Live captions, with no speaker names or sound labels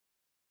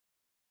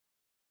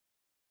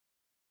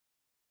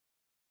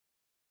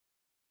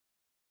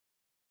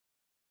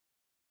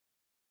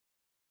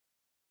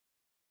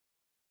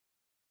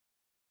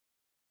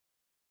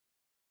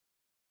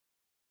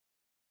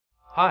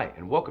Hi,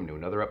 and welcome to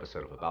another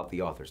episode of About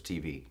the Authors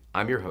TV.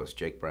 I'm your host,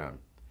 Jake Brown.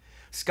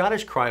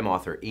 Scottish crime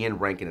author Ian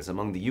Rankin is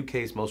among the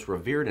UK's most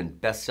revered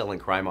and best-selling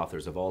crime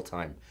authors of all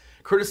time,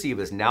 courtesy of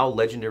his now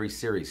legendary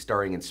series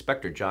starring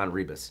Inspector John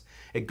Rebus.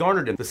 It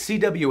garnered him the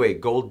CWA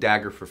Gold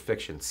Dagger for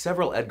Fiction,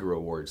 several Edgar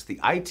Awards, the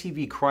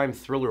ITV Crime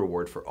Thriller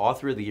Award for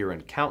Author of the Year,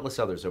 and countless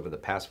others over the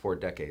past 4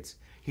 decades.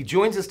 He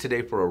joins us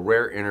today for a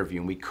rare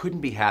interview, and we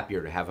couldn't be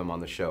happier to have him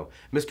on the show.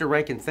 Mr.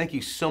 Rankin, thank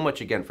you so much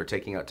again for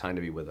taking out time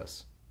to be with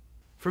us.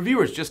 For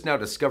viewers just now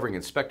discovering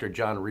Inspector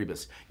John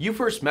Rebus, you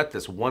first met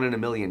this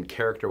one-in-a-million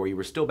character while you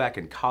were still back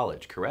in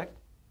college, correct?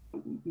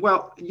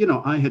 Well,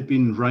 I had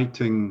been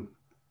writing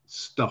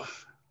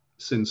stuff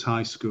since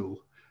high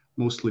school,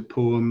 mostly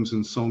poems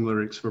and song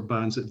lyrics for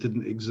bands that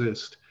didn't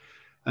exist.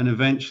 And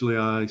eventually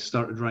I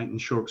started writing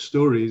short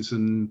stories,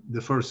 and the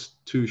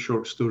first 2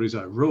 short stories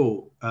I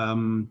wrote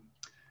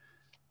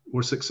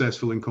were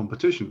successful in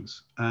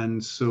competitions.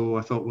 And so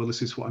I thought, well,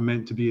 this is what I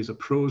meant to be as a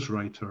prose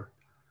writer.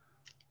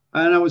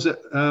 And I was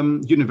at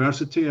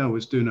university. I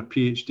was doing a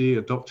PhD,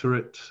 a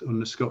doctorate on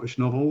the Scottish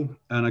novel,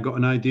 and I got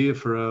an idea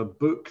for a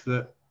book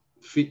that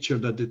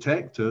featured a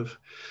detective.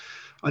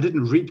 I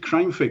didn't read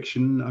crime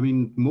fiction. I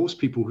mean, most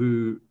people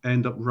who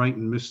end up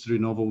writing mystery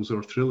novels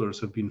or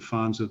thrillers have been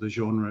fans of the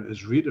genre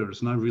as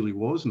readers, and I really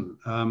wasn't.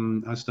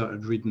 I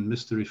started reading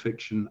mystery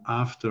fiction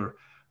after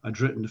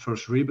I'd written the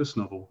first Rebus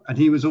novel, and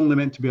he was only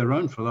meant to be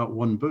around for that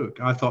one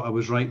book. I thought I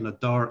was writing a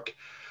dark,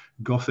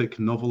 gothic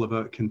novel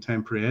about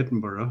contemporary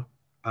Edinburgh,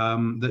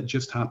 that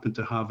just happened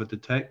to have a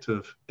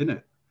detective in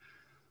it.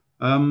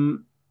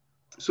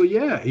 So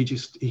yeah,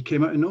 he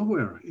came out of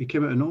nowhere. He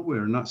came out of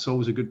nowhere, and that's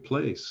always a good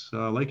place.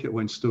 I like it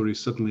when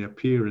stories suddenly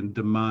appear and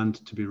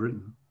demand to be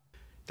written.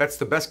 That's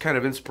the best kind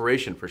of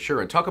inspiration for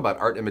sure. And talk about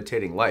art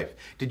imitating life.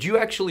 Did you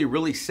actually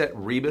really set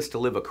Rebus to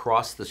live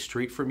across the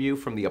street from you,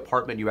 from the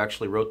apartment you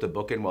actually wrote the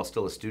book in while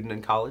still a student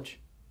in college?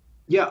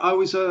 Yeah, I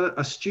was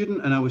a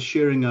student, and I was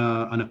sharing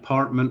an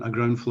apartment, a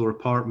ground floor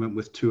apartment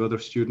with 2 other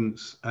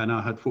students. And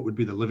I had what would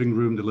be the living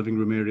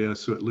room area.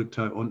 So it looked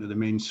out onto the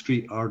main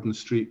street, Arden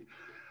Street.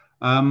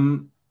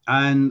 And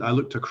I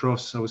looked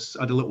across, I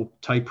had a little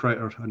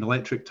typewriter, an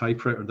electric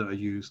typewriter that I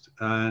used.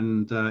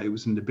 And it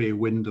was in the bay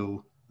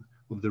window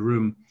of the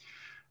room.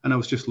 And I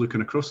was just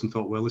looking across and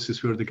thought, well, this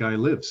is where the guy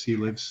lives. He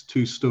lives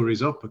 2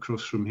 stories up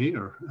across from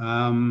here.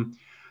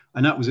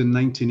 And that was in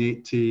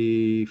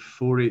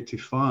 1984,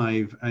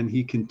 85, and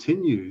he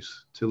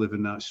continues to live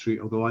in that street,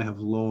 although I have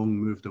long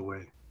moved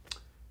away.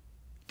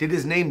 Did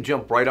his name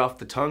jump right off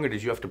the tongue, or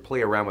did you have to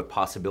play around with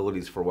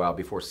possibilities for a while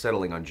before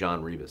settling on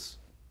John Rebus?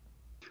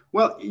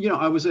 Well,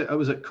 I was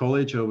at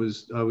college. I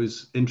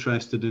was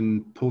interested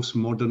in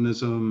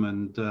postmodernism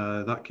and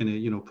that kind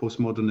of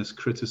postmodernist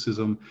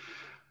criticism,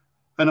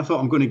 and I thought,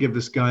 I'm going to give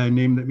this guy a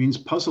name that means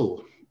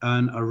puzzle.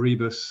 And a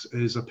rebus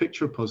is a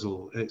picture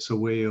puzzle. It's a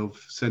way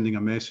of sending a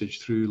message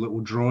through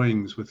little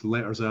drawings with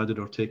letters added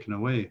or taken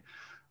away.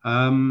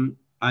 And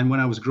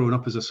when I was growing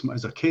up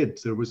as a kid,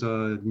 there was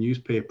a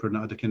newspaper and it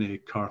had a kind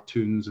of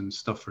cartoons and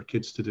stuff for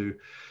kids to do.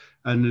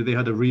 And they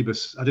had a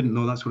rebus. I didn't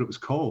know that's what it was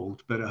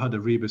called, but it had a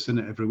rebus in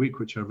it every week,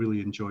 which I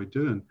really enjoyed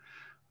doing.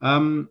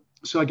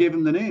 So I gave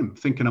him the name,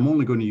 thinking I'm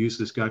only going to use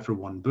this guy for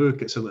one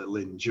book. It's a little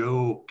in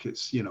joke.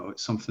 It's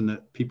something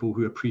that people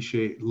who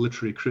appreciate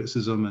literary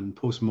criticism and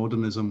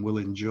postmodernism will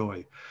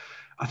enjoy.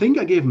 I think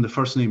I gave him the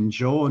first name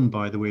John,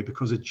 by the way,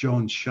 because of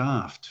John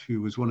Shaft,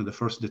 who was one of the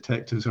first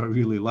detectives I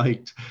really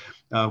liked.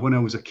 When I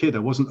was a kid, I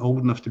wasn't old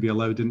enough to be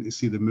allowed in to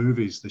see the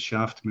movies, the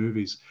Shaft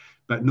movies,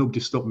 but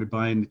nobody stopped me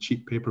buying the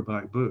cheap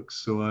paperback books.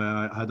 So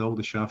I had all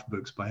the Shaft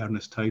books by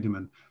Ernest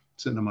Tidyman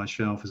sitting on my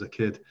shelf as a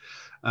kid.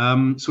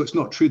 So it's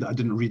not true that I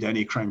didn't read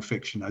any crime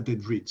fiction. I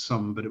did read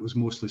some, but it was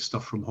mostly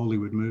stuff from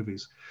Hollywood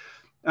movies.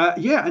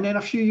 Yeah, and then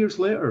quite a few years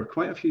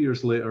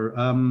later,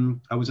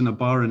 I was in a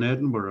bar in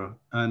Edinburgh,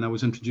 and I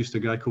was introduced to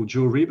a guy called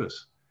Joe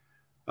Rebus,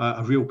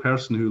 a real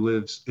person who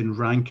lives in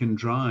Rankin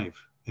Drive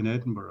in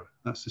Edinburgh.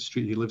 That's the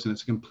street he lives in.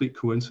 It's a complete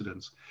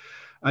coincidence.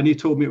 And he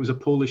told me it was a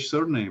Polish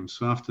surname.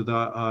 So after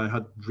that, I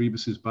had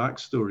Rebus's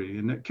backstory.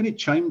 And it kind of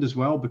chimed as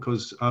well,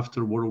 because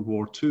after World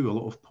War II, a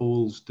lot of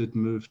Poles did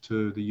move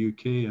to the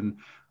UK, and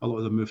a lot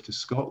of them moved to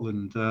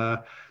Scotland.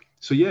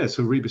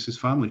 So Rebus's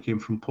family came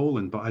from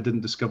Poland, but I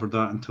didn't discover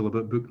that until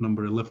about book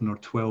number 11 or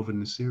 12 in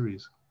the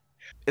series.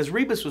 As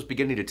Rebus was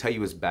beginning to tell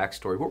you his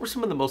backstory, what were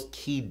some of the most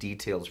key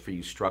details for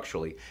you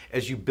structurally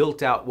as you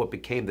built out what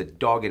became the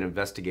dogged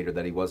investigator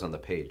that he was on the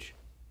page?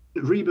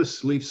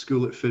 Rebus leaves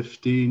school at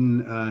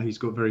 15. He's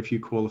got very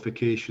few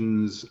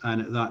qualifications. And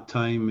at that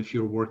time, if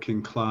you're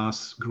working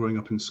class, growing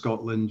up in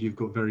Scotland, you've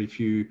got very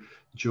few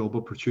job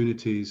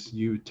opportunities.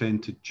 You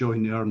tend to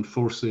join the armed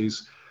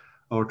forces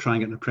or try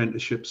and get an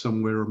apprenticeship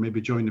somewhere, or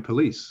maybe join the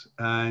police.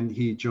 And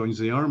he joins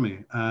the army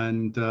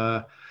and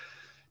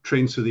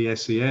trains for the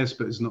SAS,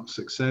 but is not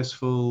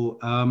successful.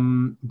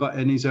 But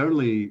in his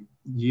early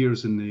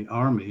years in the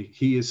army,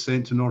 he is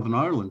sent to Northern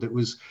Ireland. It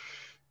was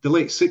the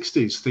late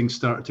 60s, things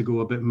started to go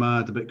a bit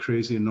mad, a bit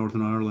crazy in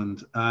Northern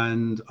Ireland,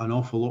 and an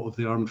awful lot of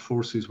the armed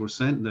forces were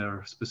sent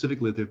there,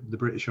 specifically the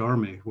British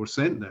Army were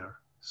sent there.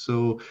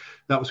 So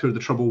that was where the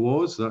trouble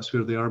was. That's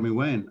where the army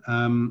went.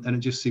 And it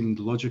just seemed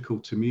logical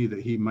to me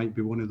that he might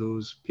be one of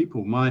those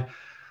people. My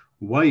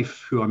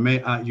wife, who I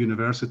met at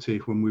university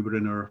when we were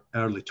in our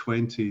early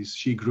 20s,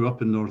 she grew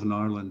up in Northern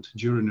Ireland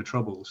during the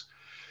Troubles.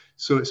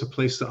 So it's a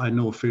place that I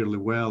know fairly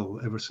well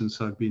ever since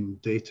I've been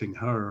dating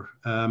her.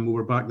 We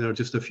were back there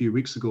just a few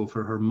weeks ago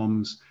for her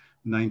mum's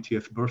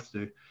 90th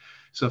birthday.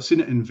 So I've seen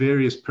it in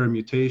various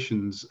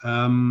permutations.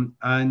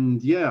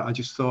 And yeah, I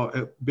just thought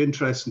it'd be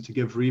interesting to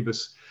give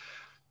Rebus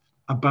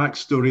a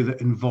backstory that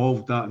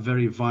involved that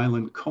very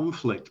violent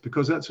conflict,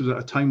 because that was at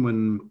a time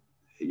when,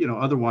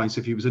 otherwise,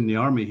 if he was in the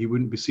army, he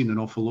wouldn't be seeing an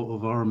awful lot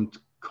of armed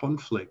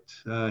conflict.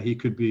 He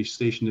could be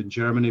stationed in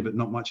Germany, but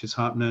not much is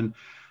happening.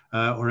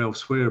 Or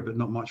elsewhere, but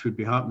not much would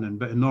be happening.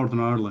 But in Northern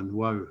Ireland,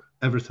 wow,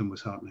 everything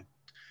was happening.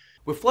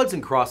 With Floods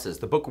and Crosses,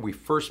 the book where we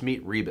first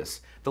meet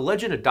Rebus, the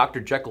legend of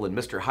Dr. Jekyll and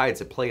Mr.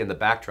 Hyde's at play in the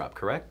backdrop,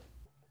 correct?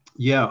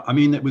 Yeah, I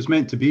mean, it was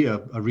meant to be a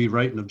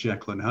rewriting of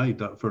Jekyll and Hyde,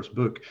 that first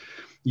book.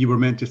 You were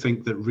meant to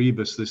think that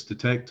Rebus, this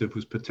detective,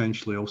 was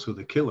potentially also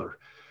the killer.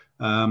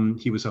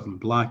 He was having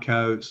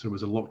blackouts. There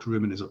was a locked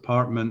room in his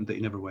apartment that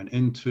he never went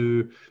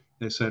into,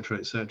 etc.,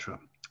 etc.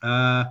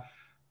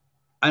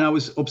 And I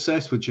was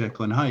obsessed with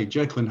Jekyll and Hyde.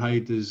 Jekyll and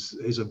Hyde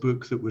is a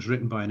book that was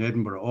written by an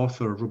Edinburgh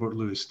author, Robert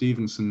Louis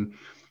Stevenson,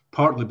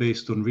 partly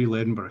based on real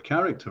Edinburgh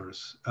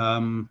characters,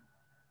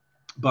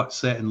 but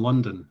set in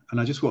London. And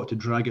I just wanted to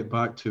drag it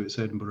back to its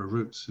Edinburgh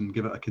roots and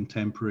give it a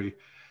contemporary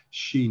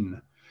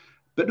sheen.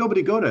 But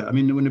nobody got it. I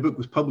mean, when the book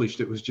was published,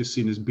 it was just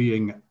seen as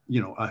being,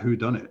 a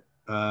whodunit,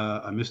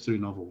 a mystery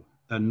novel.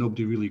 And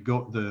nobody really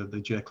got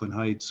the Jekyll and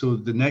Hyde. So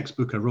the next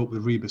book I wrote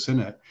with Rebus in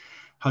it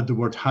had the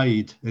word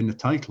Hyde in the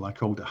title. I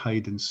called it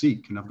Hide and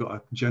Seek. And I've got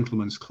a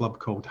gentleman's club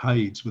called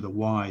Hydes with a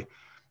Y,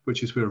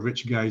 which is where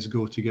rich guys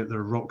go to get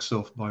their rocks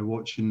off by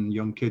watching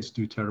young kids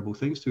do terrible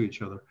things to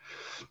each other.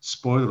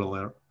 Spoiler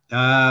alert.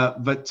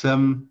 That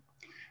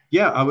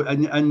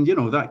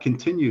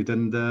continued.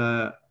 And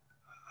I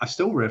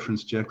still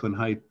reference Jekyll and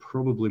Hyde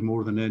probably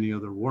more than any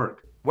other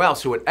work. Wow,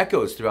 so it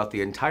echoes throughout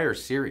the entire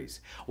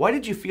series. Why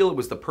did you feel it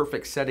was the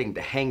perfect setting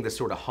to hang this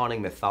sort of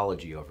haunting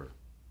mythology over?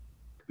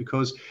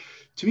 Because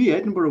to me,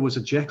 Edinburgh was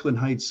a Jekyll and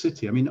Hyde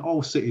city. I mean,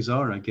 all cities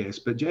are, I guess,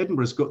 but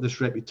Edinburgh's got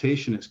this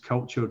reputation. It's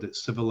cultured,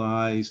 it's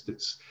civilized,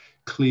 it's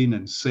clean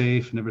and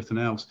safe and everything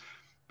else.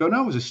 But when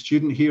I was a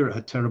student here, it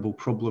had terrible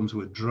problems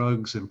with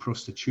drugs and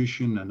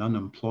prostitution and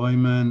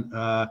unemployment.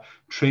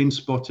 Train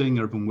Spotting,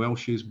 Irving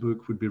Welsh's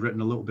book, would be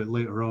written a little bit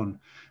later on,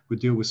 would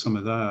deal with some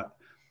of that.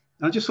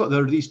 And I just thought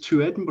there are these two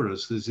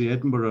Edinburghs. There's the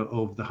Edinburgh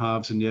of the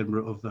haves and the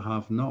Edinburgh of the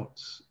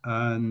have-nots.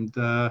 And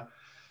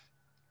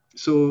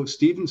so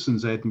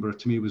Stevenson's Edinburgh,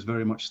 to me, was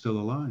very much still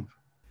alive.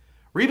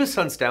 Rebus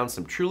hunts down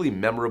some truly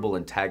memorable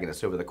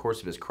antagonists over the course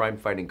of his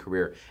crime-fighting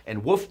career,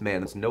 and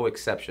Wolfman is no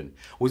exception.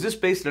 Was this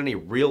based on any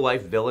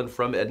real-life villain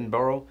from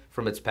Edinburgh,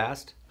 from its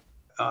past?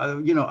 I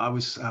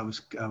was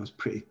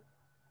pretty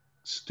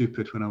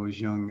stupid when I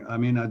was young. I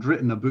mean, I'd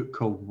written a book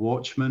called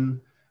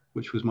Watchmen,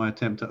 which was my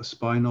attempt at a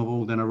spy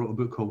novel. Then I wrote a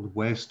book called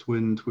West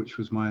Wind, which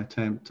was my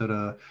attempt at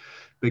a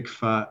big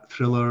fat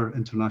thriller,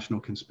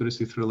 international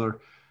conspiracy thriller.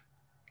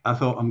 I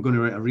thought, I'm going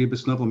to write a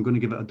Rebus novel. I'm going to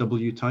give it a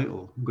W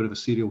title. I'm going to have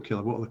a serial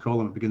killer. What will they call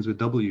him? It begins with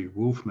W,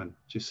 Wolfman.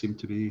 Just seemed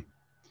to be.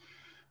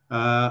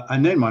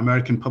 And then my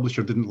American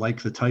publisher didn't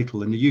like the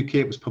title. In the UK,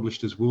 it was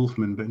published as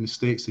Wolfman, but in the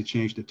States, they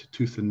changed it to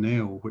Tooth and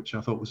Nail, which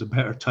I thought was a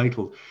better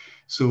title.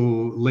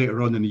 So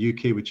later on in the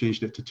UK, we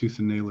changed it to Tooth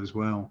and Nail as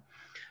well.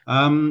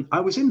 I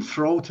was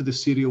enthralled to the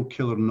serial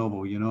killer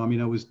novel. I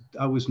mean,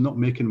 I was not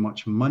making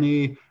much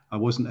money. I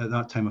wasn't at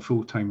that time a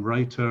full-time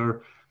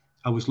writer.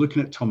 I was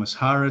looking at Thomas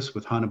Harris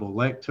with Hannibal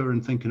Lecter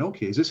and thinking,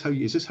 okay, is this how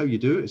you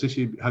do it? Is this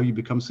how you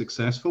become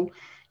successful?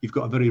 You've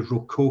got a very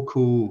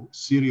rococo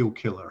serial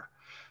killer.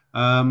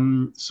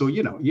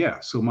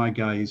 So my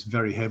guy is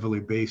very heavily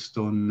based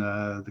on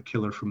the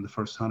killer from the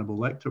first Hannibal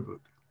Lecter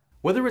book.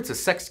 Whether it's a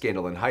sex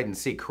scandal in hide and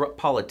seek, corrupt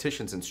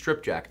politicians and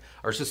stripjack,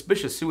 or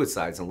suspicious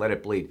suicides and Let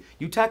It Bleed,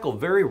 you tackle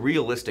very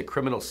realistic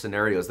criminal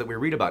scenarios that we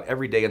read about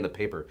every day in the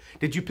paper.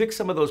 Did you pick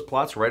some of those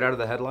plots right out of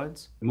the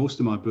headlines? Most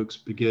of my books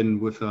begin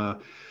with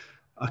a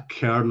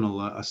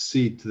kernel, a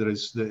seed that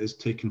is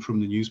taken from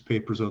the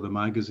newspapers or the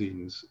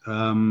magazines.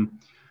 I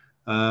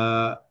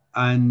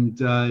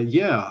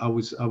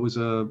was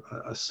a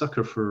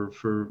sucker for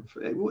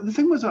the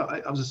thing was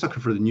I was a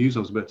sucker for the news. I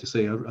was about to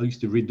say I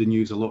used to read the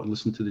news a lot and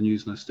listen to the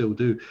news, and I still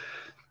do.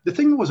 The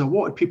thing was I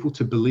wanted people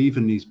to believe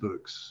in these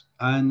books,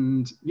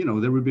 and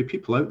there would be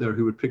people out there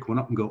who would pick one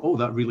up and go, "Oh,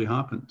 that really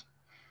happened,"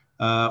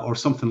 or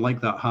something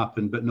like that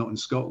happened, but not in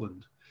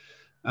Scotland.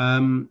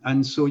 And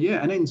then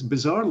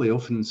bizarrely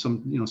often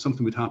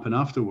something would happen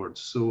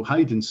afterwards. So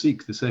Hide and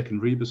Seek, the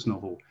second Rebus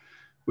novel,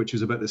 which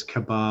is about this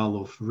cabal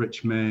of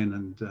rich men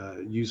and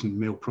using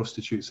male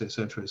prostitutes,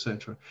 etc.,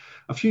 etc.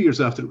 A few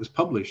years after it was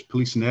published,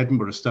 police in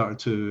Edinburgh started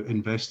to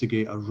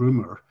investigate a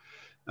rumour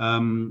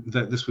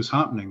that this was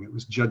happening. It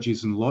was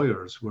judges and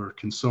lawyers were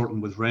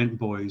consorting with rent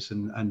boys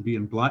and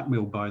being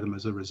blackmailed by them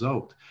as a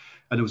result.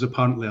 And there was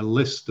apparently a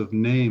list of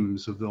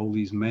names of all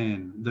these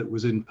men that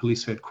was in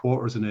police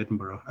headquarters in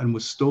Edinburgh and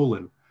was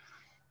stolen.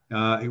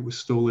 It was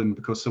stolen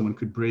because someone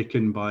could break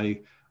in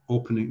by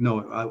opening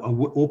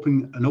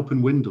an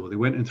open window. They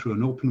went in through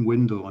an open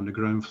window on the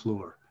ground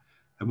floor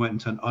and went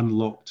into an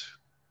unlocked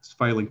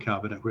filing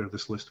cabinet where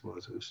this list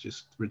was. It was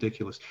just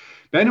ridiculous.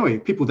 But anyway,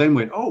 people then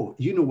went, "Oh,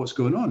 you know what's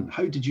going on.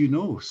 How did you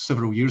know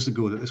several years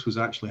ago that this was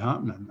actually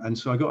happening?" And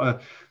so I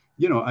got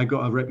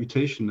a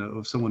reputation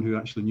of someone who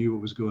actually knew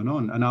what was going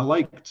on. And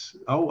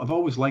I've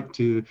always liked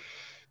to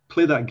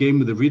play that game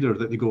with the reader,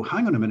 that they go,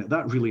 "Hang on a minute,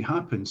 that really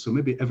happened. So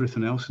maybe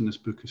everything else in this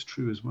book is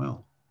true as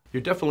well."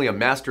 You're definitely a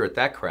master at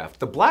that craft.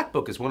 The Black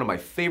Book is one of my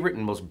favorite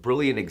and most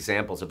brilliant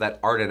examples of that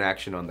art in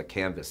action on the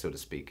canvas, so to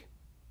speak.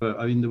 But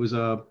I mean, there was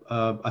a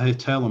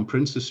hotel on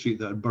Princess Street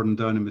that had burned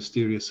down in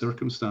mysterious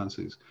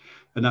circumstances.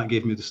 And that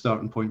gave me the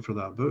starting point for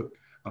that book.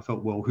 I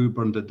thought, well, who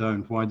burned it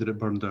down? Why did it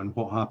burn down?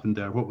 What happened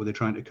there? What were they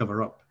trying to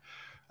cover up?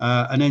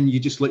 And then you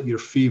just let your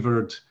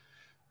fevered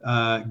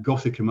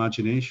Gothic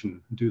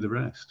imagination do the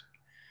rest.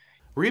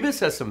 Rebus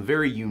has some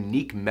very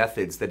unique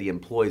methods that he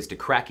employs to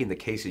cracking the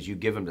cases you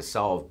give him to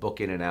solve, book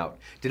in and out.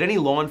 Did any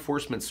law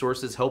enforcement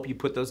sources help you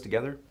put those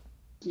together?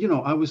 You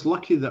know, I was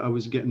lucky that I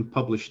was getting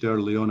published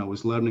early on. I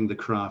was learning the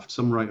craft.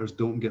 Some writers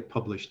don't get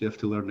published. They have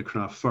to learn the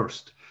craft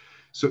first.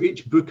 So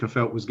each book I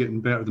felt was getting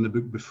better than the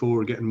book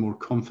before, getting more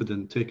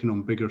confident, taking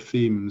on bigger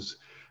themes,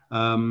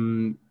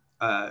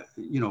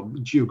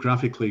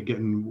 geographically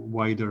getting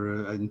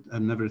wider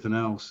and everything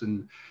else,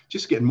 and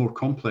just getting more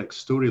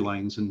complex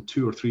storylines and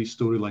 2 or 3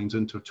 storylines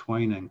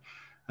intertwining.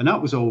 And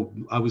that was all,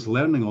 I was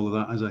learning all of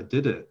that as I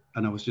did it.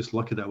 And I was just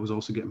lucky that I was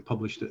also getting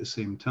published at the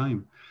same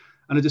time.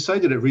 And I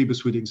decided that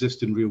Rebus would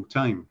exist in real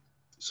time.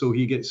 So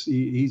he goes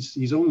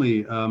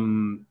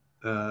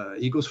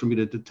from being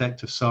a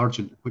detective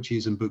sergeant, which he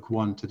is in book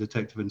 1, to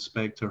detective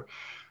inspector.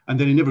 And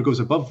then he never goes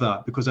above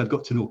that, because I'd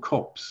got to know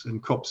cops,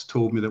 and cops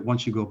told me that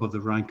once you go above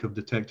the rank of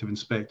detective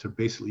inspector,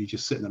 basically you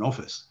just sit in an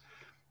office.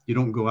 You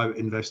don't go out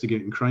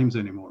investigating crimes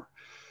anymore.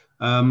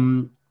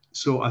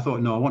 So I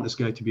thought, no, I want this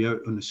guy to be out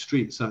on the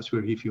streets. That's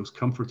where he feels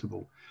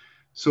comfortable.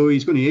 So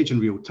he's going to age in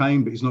real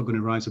time, but he's not going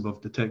to rise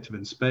above detective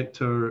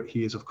inspector.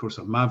 He is, of course,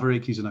 a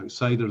maverick. He's an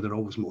outsider. They're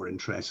always more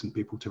interesting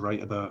people to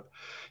write about.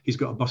 He's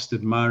got a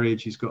busted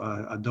marriage. He's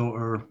got a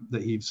daughter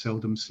that he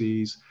seldom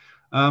sees.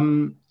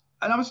 And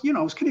I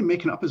was kind of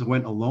making it up as I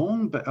went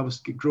along, but I was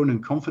growing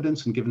in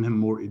confidence and giving him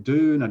more to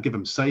do. And I'd give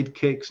him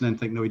sidekicks and then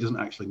think, no, he doesn't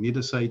actually need a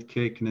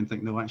sidekick. And then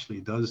think, no, actually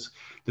he does.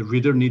 The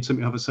reader needs him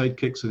to have a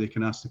sidekick so they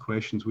can ask the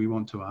questions we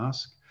want to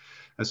ask,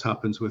 as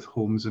happens with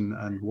Holmes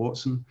and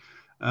Watson.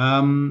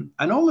 And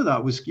all of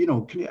that was,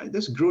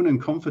 this growing in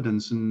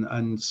confidence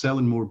and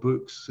selling more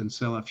books and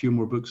selling a few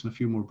more books and a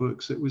few more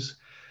books. It was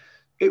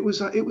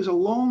a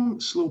long,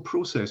 slow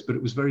process, but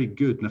it was very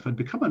good. And if I'd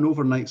become an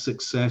overnight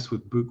success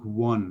with book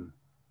 1,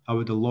 I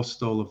would have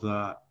lost all of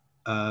that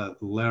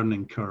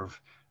learning curve.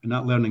 And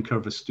that learning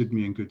curve has stood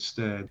me in good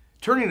stead.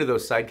 Turning to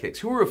those sidekicks,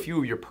 who are a few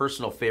of your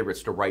personal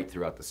favorites to write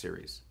throughout the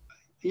series?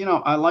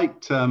 I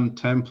liked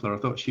Templar. I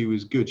thought she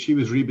was good. She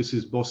was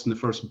Rebus's boss in the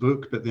first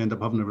book, but they end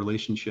up having a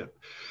relationship.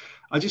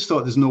 I just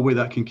thought there's no way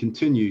that can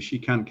continue. She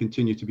can't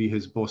continue to be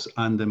his boss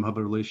and them have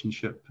a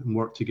relationship and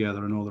work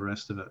together and all the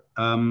rest of it.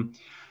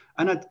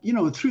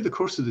 And through the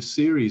course of the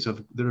series,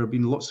 there have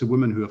been lots of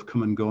women who have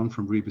come and gone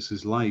from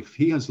Rebus's life.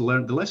 He has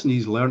learned, the lesson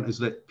he's learned is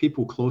that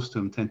people close to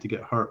him tend to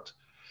get hurt.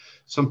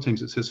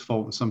 Sometimes it's his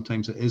fault and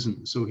sometimes it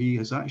isn't. So he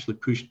has actually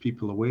pushed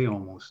people away,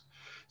 almost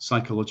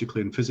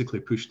psychologically and physically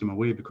pushed them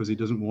away, because he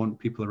doesn't want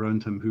people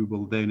around him who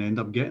will then end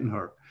up getting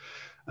hurt.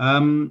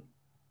 Brian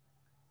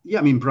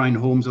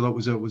Holmes, I thought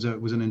was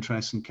an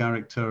interesting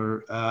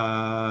character.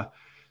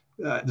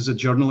 There's a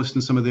journalist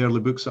in some of the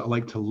early books that I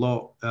liked a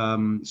lot,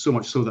 so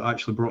much so that I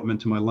actually brought him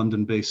into my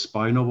London-based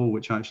spy novel,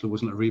 which actually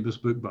wasn't a Rebus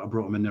book, but I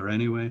brought him in there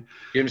anyway.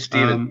 Jim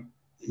Stevens.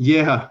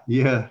 Yeah.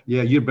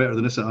 You're better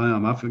than this than I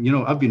am.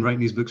 I've been writing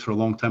these books for a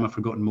long time. I've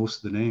forgotten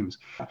most of the names.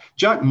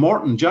 Jack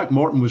Morton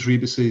was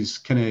Rebus's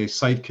kind of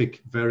sidekick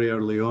very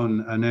early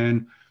on, and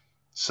then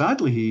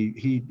sadly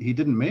he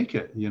didn't make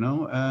it.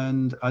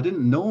 And I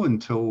didn't know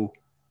until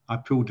I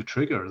pulled the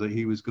trigger that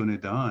he was going to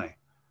die.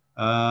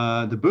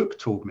 The book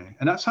told me,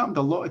 and that's happened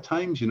a lot of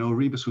times.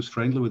 Rebus was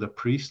friendly with a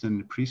priest,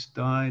 and the priest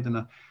died,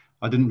 and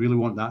I didn't really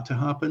want that to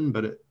happen,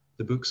 but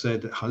the book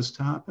said it has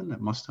to happen.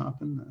 It must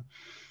happen.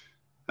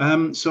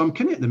 So I'm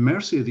kind of at the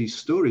mercy of these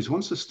stories.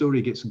 Once the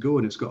story gets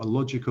going, it's got a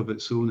logic of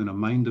its own and a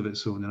mind of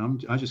its own,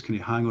 and I just kind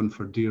of hang on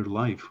for dear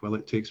life while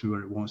it takes me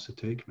where it wants to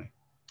take me.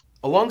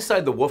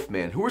 Alongside the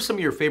Wolfman, who are some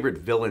of your favorite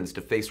villains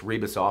to face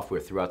Rebus off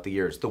with throughout the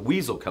years? The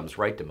Weasel comes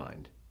right to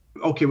mind.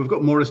 Okay, we've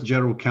got Maurice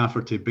Gerald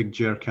Cafferty, Big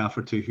Ger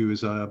Cafferty, who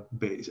is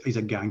he's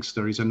a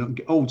gangster. He's an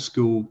old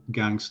school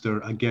gangster.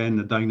 Again,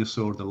 a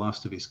dinosaur, the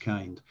last of his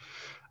kind.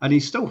 And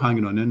he's still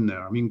hanging on in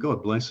there. I mean,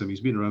 God bless him.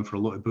 He's been around for a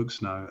lot of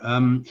books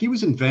now. He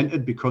was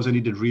invented because I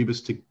needed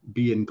Rebus to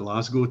be in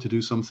Glasgow to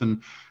do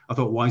something. I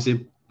thought, why is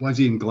he Why is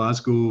he in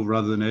Glasgow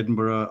rather than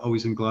Edinburgh?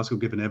 Always in Glasgow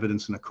giving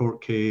evidence in a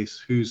court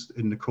case. Who's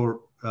in the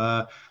court?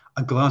 A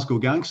Glasgow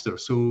gangster.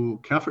 So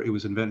Cafferty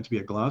was invented to be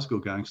a Glasgow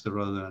gangster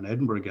rather than an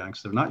Edinburgh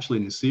gangster. And actually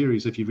in the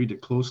series, if you read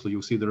it closely,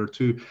 you'll see there are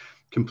two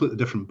completely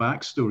different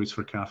backstories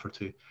for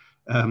Cafferty.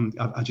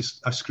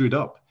 I screwed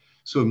up.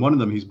 So in one of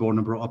them, he's born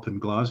and brought up in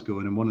Glasgow,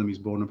 and in one of them, he's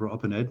born and brought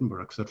up in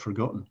Edinburgh, because I'd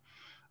forgotten.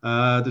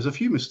 There's a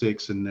few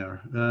mistakes in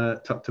there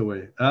tucked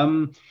away.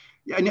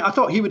 Yeah, and I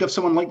thought he would have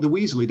someone like the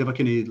Weasel. He'd have a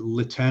kind of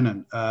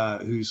lieutenant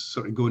who's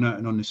sort of going out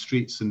and on the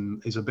streets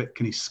and is a bit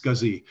kind of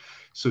scuzzy,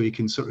 so he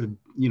can sort of,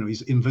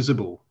 he's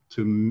invisible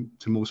to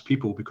most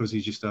people because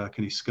he's just a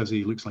kind of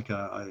scuzzy, looks like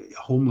a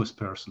homeless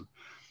person,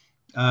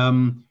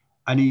 and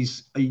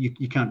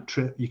you can't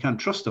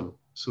trust him.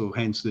 So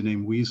hence the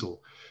name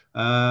Weasel.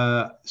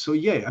 So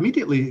yeah,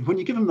 immediately when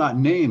you give him that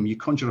name, you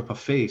conjure up a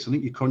face. I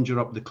think you conjure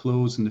up the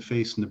clothes and the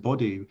face and the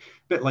body, a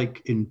bit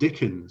like in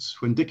Dickens.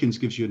 When Dickens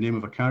gives you a name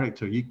of a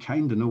character, you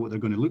kind of know what they're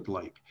going to look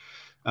like.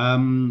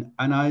 And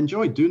I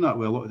enjoyed doing that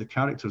with a lot of the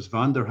characters.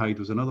 Vanderhyde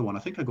was another one. I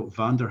think I got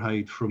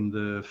Vanderhyde from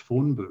the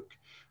phone book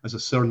as a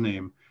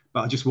surname,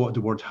 but I just wanted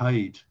the word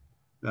Hyde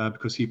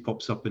because he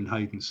pops up in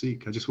Hide and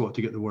Seek. I just wanted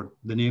to get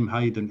the name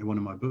Hyde into one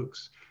of my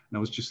books. And I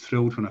was just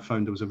thrilled when I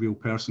found there was a real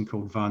person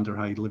called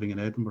Vanderhyde living in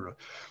Edinburgh.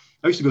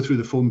 I used to go through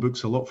the phone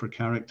books a lot for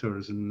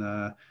characters,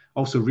 and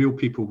also real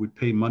people would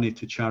pay money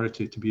to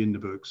charity to be in the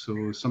book.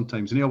 So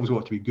sometimes, and they always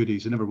want to be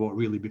goodies. They never want to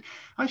really be.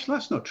 Actually,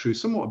 that's not true.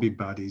 Some want to be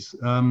baddies.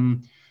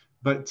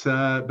 But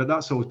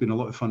that's always been a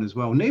lot of fun as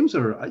well. Names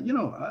are, I've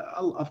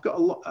had a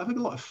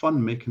lot of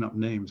fun making up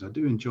names. I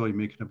do enjoy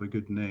making up a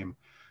good name.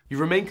 You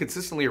remain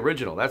consistently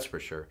original, that's for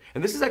sure.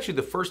 And this is actually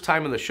the first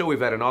time on the show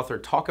we've had an author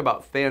talk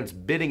about fans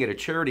bidding at a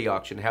charity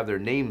auction to have their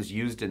names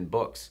used in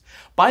books.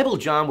 Bible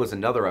John was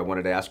another I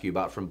wanted to ask you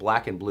about from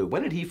Black and Blue.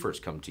 When did he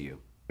first come to you?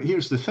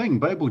 Here's the thing.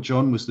 Bible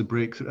John was the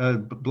breakthrough.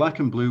 Black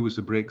and Blue was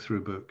the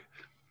breakthrough book,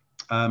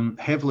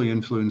 heavily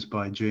influenced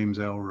by James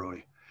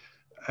Ellroy.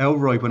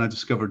 Ellroy, when I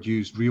discovered,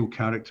 used real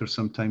characters,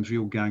 sometimes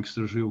real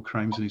gangsters, real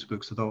crimes in his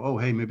books. I thought, oh,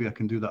 hey, maybe I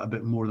can do that a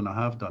bit more than I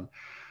have done.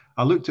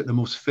 I looked at the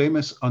most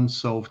famous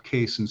unsolved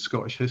case in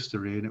Scottish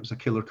history, and it was a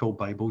killer called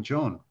Bible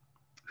John,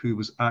 who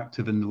was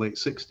active in the late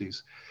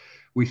 60s.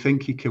 We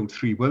think he killed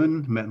 3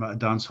 women, met them at a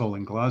dance hall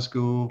in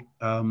Glasgow,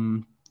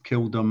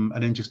 killed them,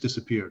 and then just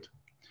disappeared.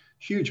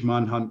 Huge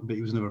manhunt, but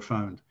he was never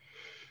found.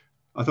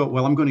 I thought,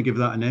 well, I'm going to give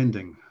that an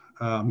ending.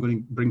 I'm going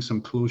to bring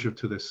some closure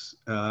to this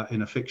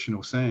in a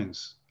fictional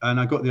sense. And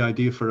I got the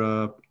idea for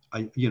a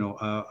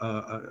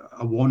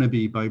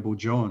wannabe Bible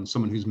John,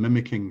 someone who's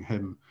mimicking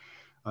him,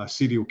 a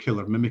serial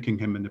killer mimicking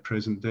him in the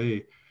present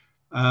day.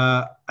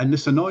 And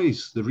this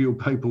annoys the real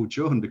Bible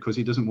John because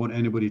he doesn't want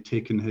anybody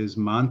taking his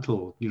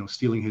mantle,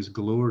 stealing his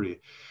glory.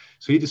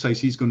 So he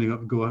decides he's going to have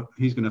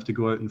to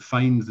go out and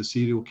find the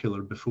serial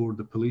killer before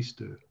the police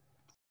do.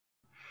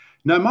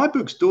 Now, my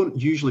books don't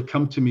usually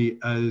come to me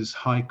as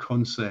high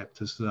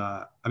concept as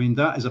that. I mean,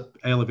 that is an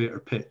elevator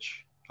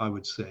pitch, I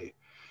would say.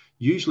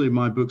 Usually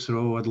my books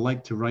are, I'd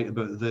like to write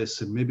about this,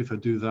 and maybe if I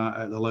do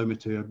that, it'll allow me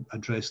to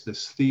address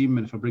this theme,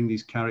 and if I bring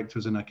these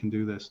characters in, I can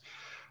do this.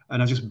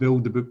 And I just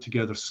build the book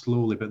together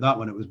slowly. But that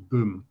one, it was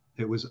boom.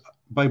 It was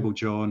Bible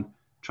John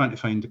trying to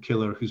find the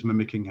killer who's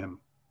mimicking him.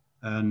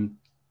 And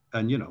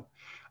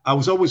I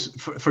was always,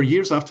 for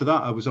years after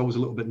that, I was always a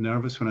little bit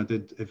nervous when I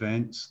did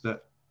events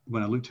that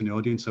when I looked in the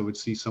audience, I would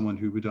see someone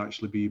who would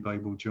actually be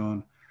Bible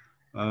John,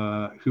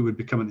 who would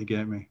be coming to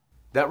get me.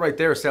 That right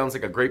there sounds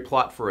like a great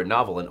plot for a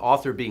novel, an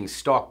author being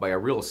stalked by a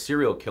real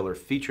serial killer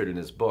featured in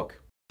his book.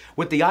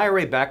 With the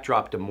IRA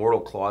backdrop to moral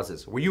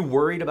clauses, were you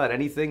worried about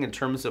anything in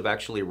terms of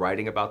actually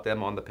writing about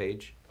them on the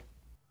page?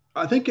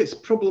 I think it's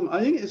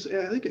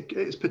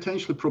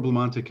potentially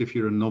problematic if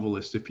you're a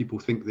novelist, if people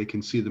think they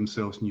can see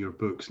themselves in your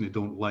books and they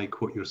don't like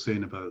what you're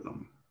saying about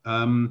them.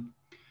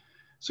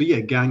 So yeah,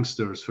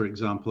 gangsters, for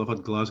example, I've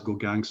had Glasgow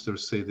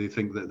gangsters say they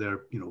think that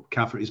they're,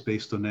 Cafferty is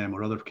based on them,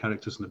 or other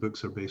characters in the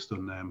books are based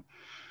on them.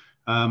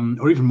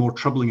 Or even more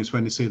troubling is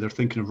when they say they're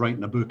thinking of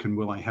writing a book and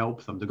will I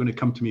help them? They're going to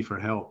come to me for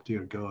help,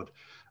 dear God.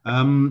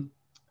 There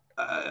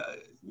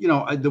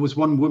was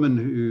one woman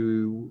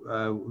who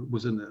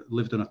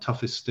lived in a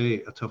tough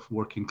estate, a tough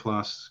working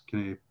class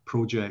kind of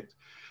project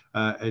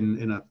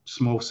in a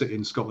small city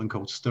in Scotland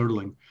called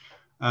Stirling.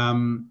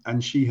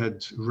 And she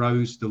had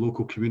roused the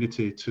local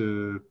community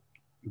to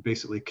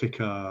basically kick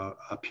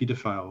a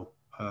paedophile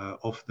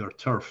off their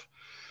turf.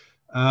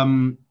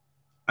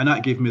 And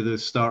that gave me the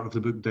start of the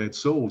book Dead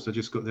Souls. I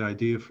just got the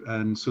idea.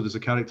 And so there's a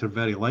character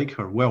very like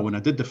her. Well, when I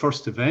did the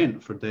first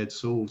event for Dead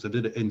Souls, I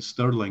did it in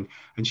Stirling,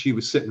 and she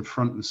was sitting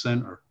front and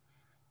center,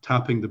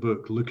 tapping the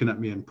book, looking at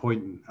me and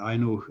pointing. I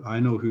know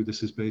who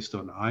this is based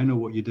on. I know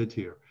what you did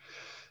here.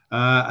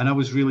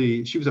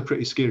 And she was a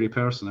pretty scary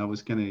person. I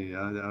was a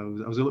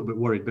little bit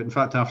worried. But in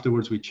fact,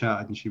 afterwards we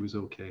chatted and she was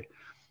okay.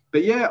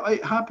 But yeah,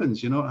 it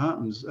happens, it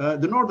happens.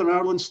 The Northern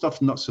Ireland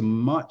stuff, not so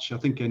much. I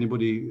think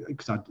anybody,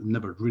 because I'd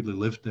never really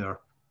lived there,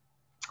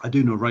 I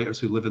do know writers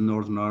who live in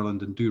Northern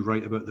Ireland and do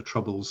write about the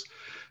Troubles,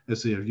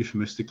 as they are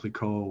euphemistically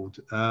called.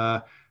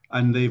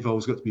 And they've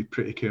always got to be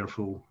pretty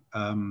careful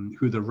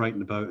who they're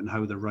writing about and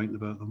how they're writing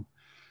about them.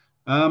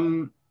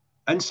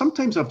 And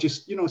sometimes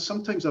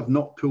sometimes I've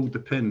not pulled the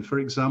pin. For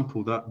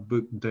example, that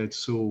book, Dead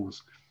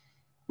Souls,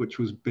 which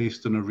was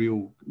based on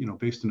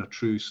based on a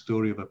true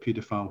story of a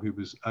paedophile who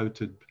was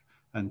outed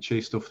and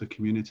chased off the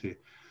community.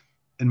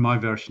 In my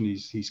version,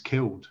 he's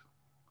killed,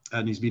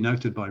 and he's been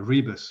outed by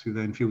Rebus, who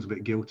then feels a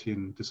bit guilty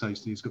and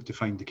decides that he's got to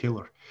find the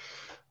killer.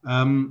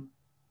 And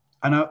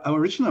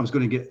originally I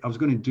was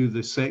going to do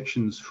the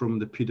sections from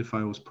the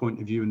paedophile's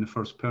point of view in the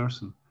first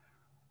person,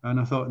 and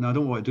I thought, no, I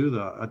don't want to do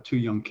that. I had 2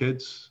 young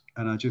kids,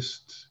 and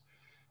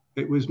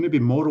it was maybe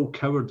moral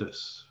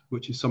cowardice,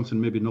 which is something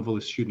maybe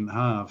novelists shouldn't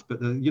have.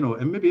 But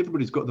and maybe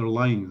everybody's got their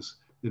lines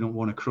they don't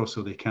want to cross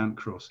or they can't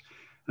cross.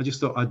 I just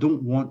thought, I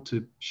don't want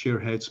to share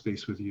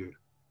headspace with you.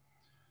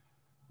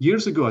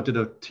 Years ago, I did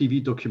a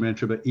TV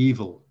documentary about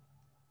evil,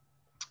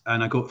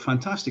 and I got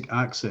fantastic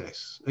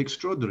access,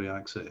 extraordinary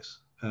access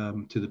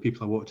to the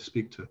people I wanted to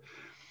speak to.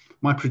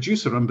 My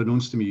producer,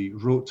 unbeknownst to me,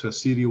 wrote to a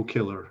serial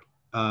killer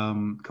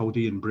called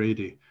Ian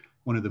Brady,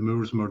 one of the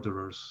Moors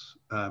murderers,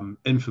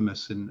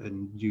 infamous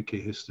in UK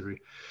history.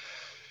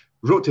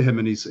 Wrote to him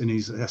in his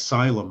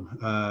asylum,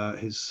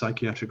 his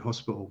psychiatric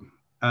hospital.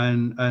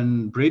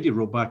 And Brady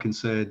wrote back and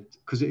said,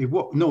 this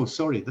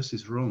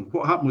is wrong.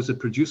 What happened was the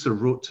producer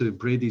wrote to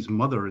Brady's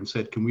mother and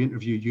said, can we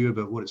interview you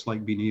about what it's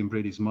like being Ian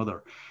Brady's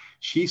mother?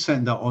 She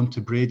sent that on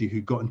to Brady, who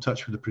got in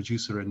touch with the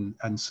producer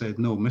and said,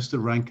 no,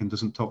 Mr. Rankin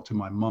doesn't talk to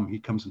my mum. He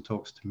comes and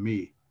talks to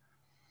me.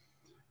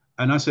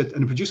 And I said,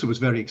 and the producer was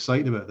very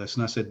excited about this.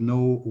 And I said,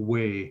 no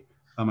way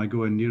am I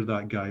going near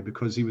that guy,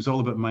 because he was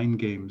all about mind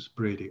games,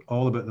 Brady,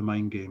 all about the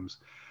mind games.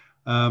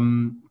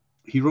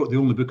 He wrote the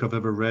only book I've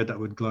ever read I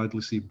would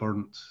gladly see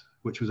burnt,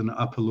 which was an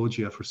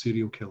apologia for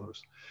serial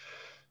killers.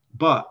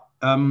 But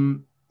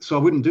so I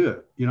wouldn't do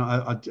it.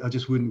 I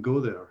just wouldn't go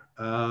there.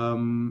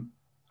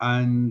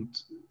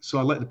 And so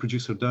I let the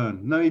producer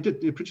down. No,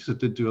 the producer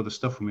did do other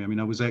stuff for me. I mean,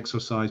 I was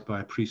exorcised by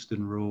a priest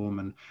in Rome,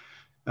 and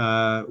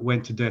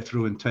went to death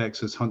row in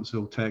Texas,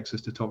 Huntsville,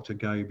 Texas, to talk to a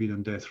guy who'd been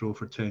on death row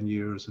for 10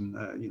 years, and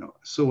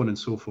so on and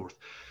so forth.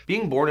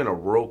 Being born in a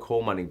rural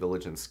coal mining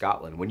village in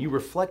Scotland, when you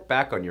reflect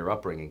back on your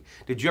upbringing,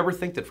 did you ever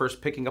think that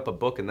first picking up a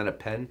book and then a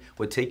pen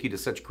would take you to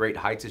such great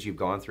heights as you've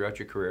gone throughout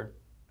your career?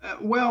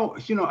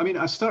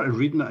 I started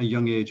reading at a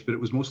young age, but it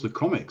was mostly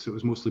comics. It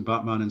was mostly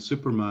Batman and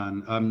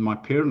Superman. My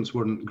parents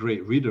weren't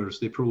great readers.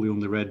 They probably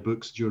only read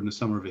books during the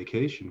summer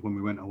vacation when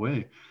we went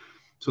away.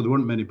 So there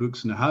weren't many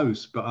books in the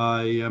house, but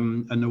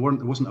there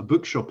wasn't a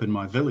bookshop in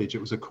my village.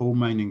 It was a coal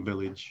mining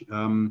village.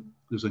 There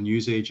was a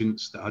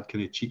newsagents that had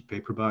kind of cheap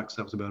paperbacks.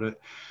 That was about it.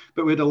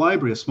 But we had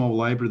a small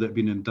library that had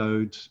been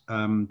endowed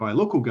by a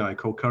local guy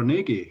called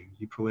Carnegie.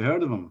 You probably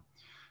heard of him.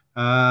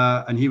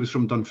 And he was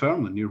from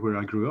Dunfermline, near where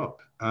I grew up.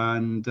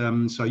 And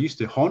so I used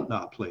to haunt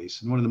that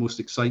place. And one of the most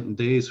exciting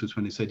days was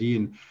when he said,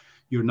 Ian,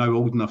 you're now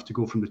old enough to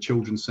go from the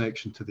children's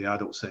section to the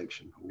adult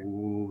section.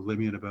 Oh, let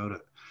me hear about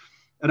it.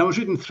 And I was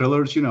reading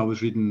thrillers, I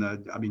was reading,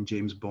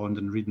 James Bond,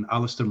 and reading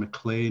Alistair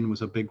MacLean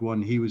was a big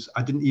one.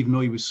 I didn't even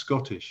know he was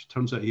Scottish.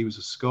 Turns out he was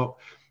a Scot.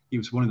 He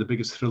was one of the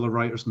biggest thriller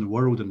writers in the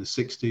world in the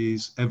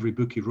 60s. Every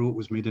book he wrote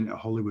was made into a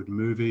Hollywood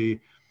movie,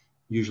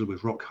 usually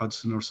with Rock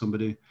Hudson or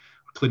somebody.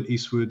 Clint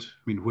Eastwood,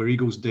 Where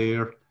Eagles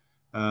Dare,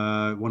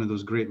 one of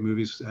those great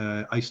movies,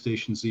 Ice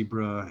Station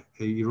Zebra,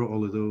 he wrote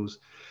all of those.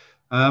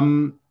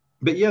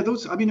 But yeah,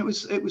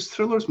 it was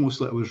thrillers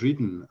mostly I was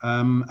reading.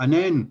 And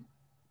then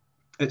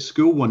at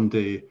school one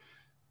day,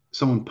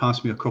 someone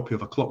passed me a copy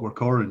of A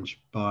Clockwork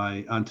Orange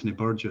by Anthony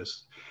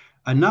Burgess.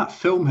 And that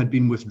film had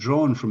been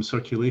withdrawn from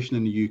circulation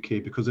in the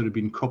UK because there had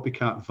been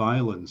copycat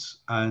violence.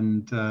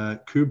 And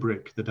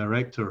Kubrick, the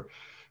director,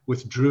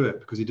 withdrew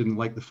it because he didn't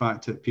like the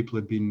fact that people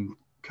had been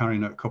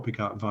carrying out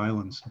copycat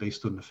violence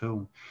based on the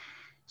film.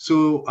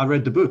 So I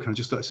read the book and I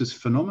just thought, this is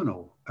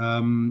phenomenal.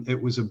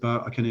 It was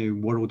about a kind of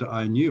world that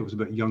I knew. It was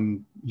about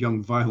young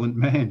violent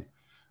men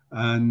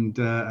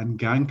and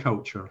gang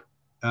culture.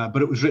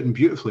 But it was written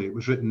beautifully. It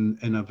was written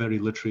in a very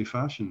literary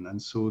fashion.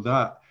 And so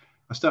that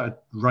I started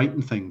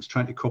writing things,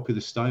 trying to copy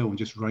the style and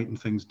just writing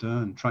things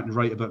down, trying to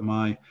write about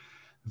my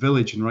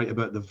village and write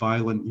about the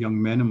violent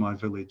young men in my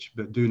village,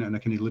 but doing it in a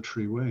kind of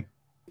literary way.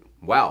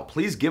 Wow.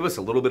 Please give us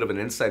a little bit of an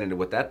insight into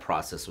what that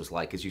process was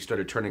like as you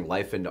started turning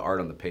life into art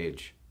on the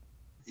page.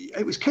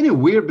 It was kind of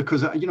weird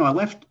because, I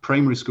left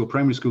primary school.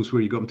 Primary school is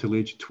where you got until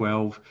age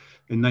 12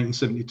 in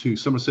 1972,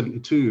 summer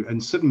 72.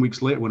 And 7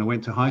 weeks later, when I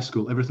went to high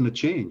school, everything had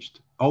changed.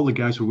 All the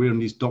guys were wearing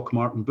these Doc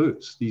Marten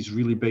boots, these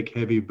really big,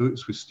 heavy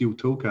boots with steel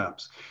toe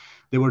caps.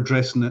 They were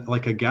dressing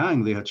like a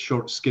gang. They had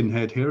short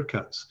skinhead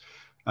haircuts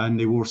and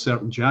they wore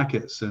certain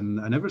jackets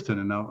and everything.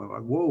 And I was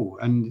like, whoa.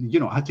 And,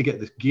 I had to get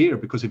this gear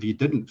because if you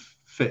didn't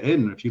fit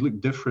in, if you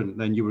looked different,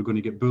 then you were going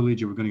to get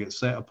bullied, you were going to get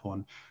set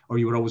upon, or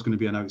you were always going to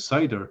be an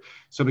outsider.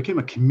 So I became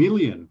a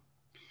chameleon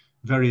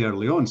very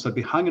early on. So I'd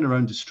be hanging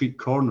around the street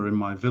corner in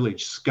my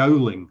village,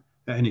 scowling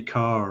at any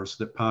cars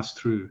that passed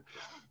through.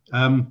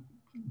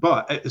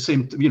 But at the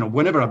same,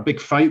 whenever a big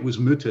fight was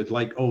mooted,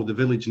 like, oh, the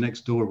village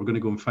next door, we're going to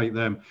go and fight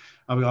them.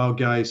 I would, oh,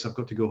 guys, I've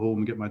got to go home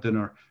and get my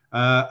dinner.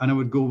 And I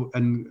would go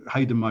and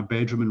hide in my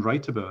bedroom and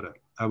write about it.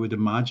 I would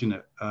imagine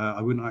it.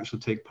 I wouldn't actually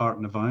take part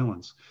in the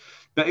violence.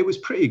 But it was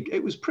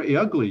pretty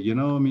ugly,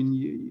 I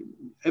mean,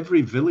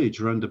 every village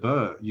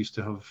roundabout used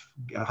to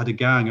had a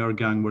gang. Our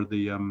gang were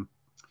the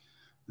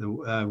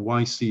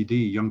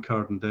YCD, Young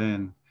Carden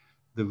Den.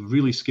 The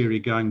really scary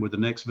gang were the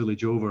next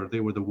village over. They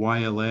were the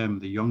YLM,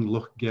 the Young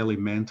Loch Gelly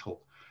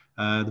Mental.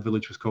 The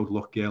village was called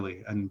Loch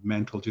Gelly, and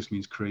mental just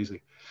means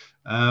crazy.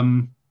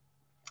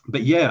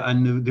 But yeah,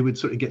 and they would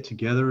sort of get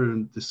together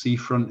in the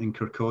seafront in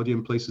Kirkcaldy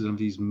and places and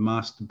these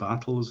massed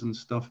battles and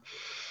stuff.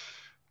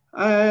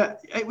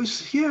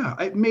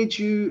 It made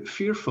you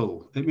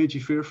fearful. It made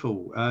you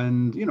fearful.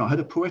 And, I had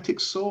a poetic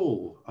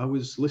soul. I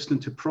was listening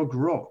to prog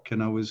rock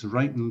and I was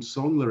writing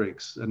song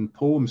lyrics and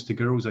poems to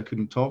girls I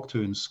couldn't talk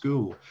to in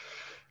school.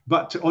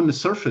 But on the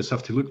surface,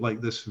 have to look like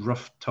this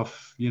rough,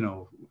 tough,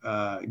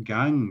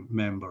 gang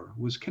member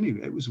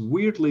it was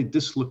weirdly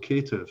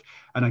dislocative.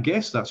 And I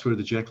guess that's where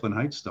the Jekyll and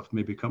Hyde stuff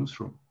maybe comes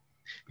from,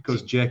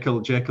 because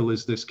Jekyll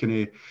is this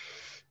kind of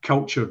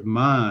cultured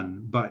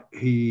man, but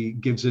he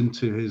gives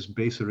into his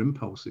baser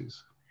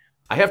impulses.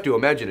 I have to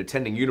imagine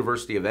attending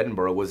University of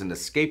Edinburgh was an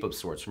escape of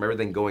sorts from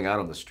everything going out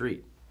on the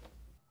street.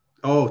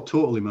 Oh,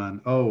 totally,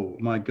 man. Oh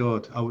my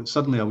God. I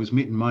was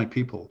meeting my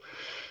people.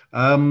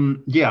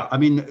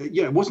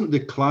 It wasn't the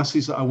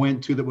classes that I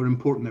went to that were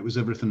important. It was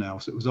everything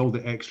else. It was all the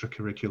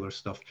extracurricular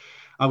stuff.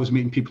 I was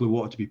meeting people who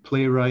wanted to be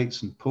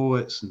playwrights and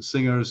poets and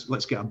singers.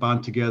 Let's get a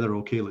band together.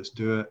 Okay, let's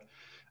do it.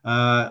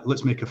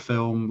 Let's make a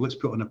film. Let's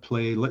put on a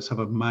play. Let's have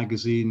a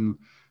magazine.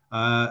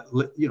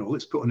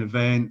 Let's put on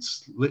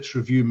events. Let's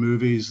review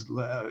movies.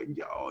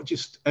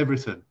 Just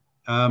everything.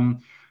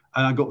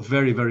 And I got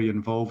very, very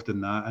involved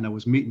in that. And I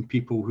was meeting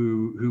people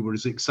who were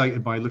as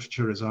excited by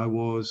literature as I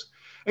was.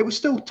 It was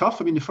still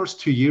tough. I mean, the first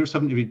 2 years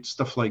having to read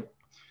stuff like,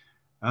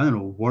 I don't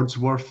know,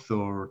 Wordsworth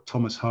or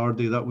Thomas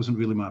Hardy, that wasn't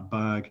really my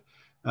bag.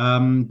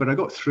 But I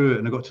got through it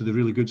and I got to the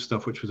really good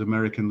stuff, which was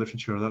American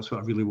literature. That's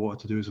what I really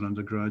wanted to do as an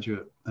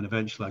undergraduate. And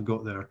eventually I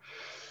got there.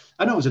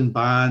 And I was in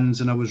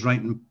bands and I was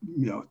writing,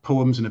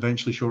 poems and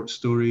eventually short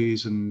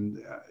stories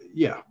and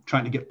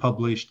trying to get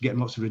published, getting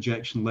lots of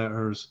rejection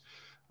letters.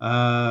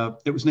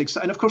 It was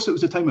and of course it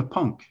was a time of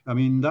punk. I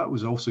mean, that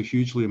was also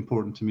hugely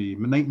important to me. In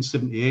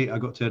 1978, I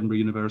got to Edinburgh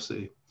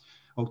University,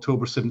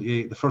 October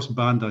 78. The first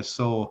band I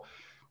saw,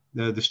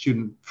 the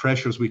student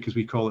freshers week, as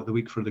we call it, the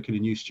week for the kind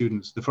of new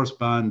students, the first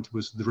band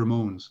was the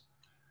Ramones.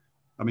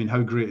 I mean,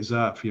 how great is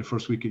that for your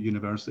first week at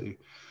university?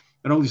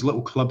 And all these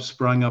little clubs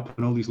sprang up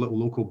and all these little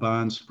local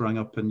bands sprang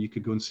up and you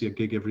could go and see a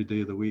gig every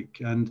day of the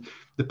week. And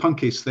the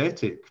punk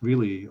aesthetic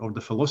really, or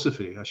the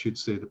philosophy, I should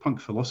say, the punk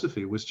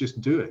philosophy was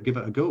just do it, give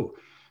it a go.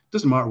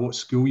 Doesn't matter what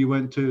school you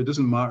went to. It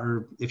doesn't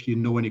matter if you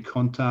know any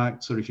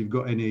contacts or if you've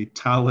got any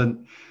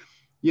talent.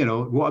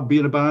 Want to be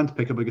in a band,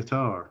 pick up a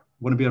guitar.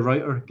 Want to be a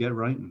writer, get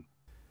writing.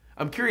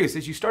 I'm curious,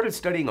 as you started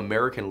studying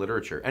American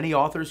literature, any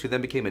authors who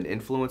then became an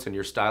influence in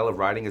your style of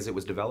writing as it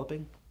was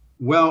developing?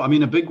 Well, I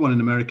mean, a big one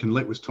in American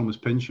lit was Thomas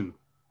Pynchon.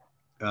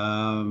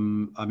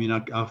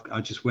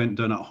 I just went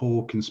down that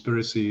whole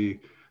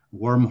conspiracy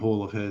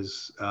wormhole of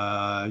his,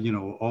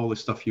 all the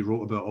stuff he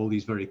wrote about, all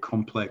these very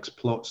complex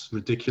plots,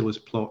 ridiculous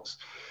plots.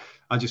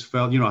 I just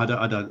felt, I had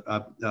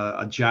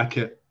a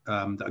jacket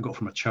that I got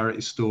from a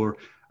charity store,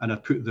 and I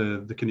put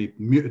the kind of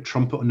muted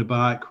trumpet on the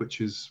back,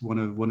 which is one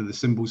of the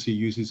symbols he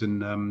uses in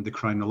the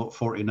Crime Lot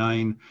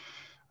 49.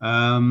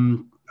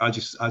 I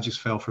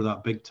just fell for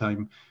that big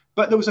time.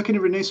 But there was a kind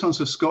of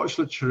renaissance of Scottish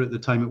literature at the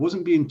time. It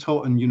wasn't being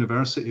taught in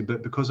university,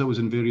 but because I was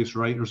in various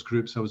writers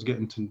groups, I was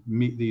getting to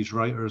meet these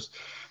writers.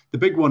 The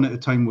big one at the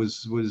time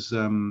was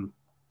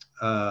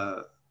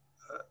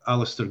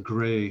Alistair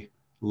Gray.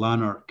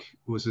 Lanark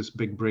was this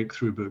big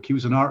breakthrough book. He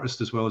was an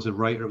artist as well as a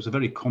writer. It was a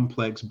very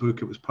complex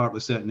book. It was partly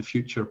set in the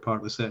future,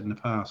 partly set in the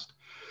past.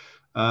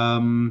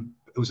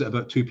 It was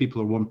about two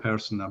people or one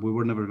person. We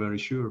were never very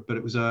sure, but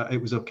it was a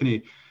kind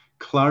of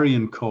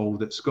clarion call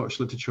that Scottish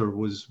literature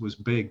was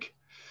big.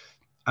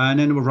 And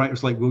then there were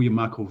writers like William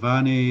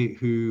McIlvanney,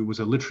 who was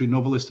a literary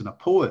novelist and a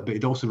poet, but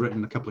he'd also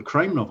written a couple of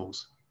crime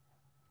novels.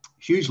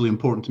 Hugely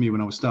important to me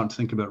when I was starting to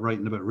think about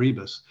writing about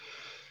Rebus,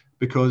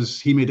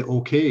 because he made it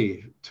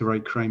okay to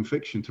write crime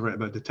fiction, to write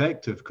about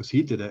detective, because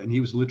he did it and he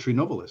was a literary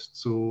novelist.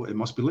 So it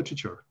must be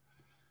literature.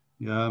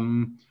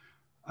 And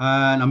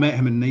I met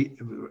him in the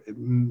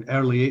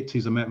early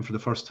 80s. I met him for the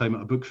first time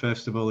at a book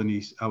festival, and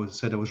I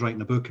said I was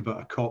writing a book about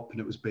a cop, and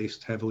it was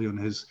based heavily on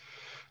his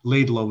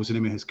Laidlaw was the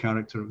name of his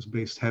character. It was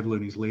based heavily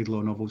on his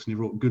Laidlaw novels, and he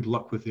wrote Good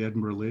Luck with the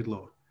Edinburgh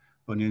Laidlaw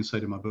on the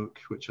inside of my book,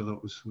 which I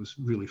thought was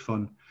really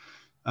fun.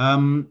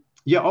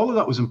 All of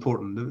that was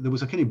important. There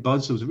was a kind of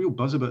buzz. There was a real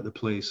buzz about the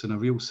place and a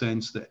real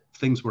sense that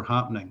things were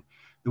happening.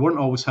 They weren't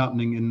always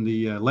happening in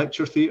the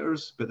lecture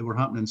theatres, but they were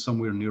happening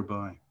somewhere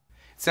nearby.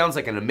 It sounds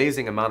like an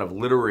amazing amount of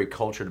literary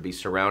culture to be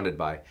surrounded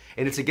by.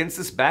 And it's against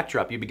this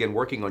backdrop you began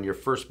working on your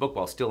first book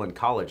while still in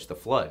college, The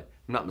Flood.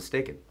 I'm not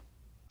mistaken.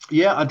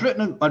 Yeah, I'd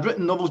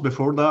written novels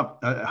before that.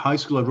 At high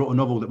school, I wrote a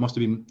novel that must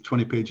have been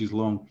 20 pages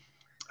long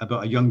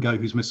about a young guy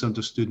who's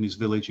misunderstood in his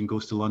village and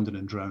goes to London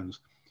and drowns.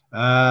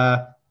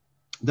 Uh,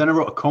 then I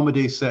wrote a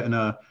comedy set in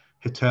a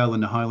hotel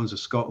in the Highlands of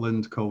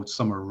Scotland called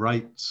Summer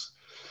Rights.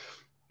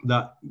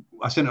 That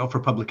I sent it off for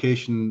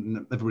publication,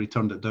 and everybody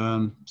turned it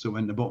down, so it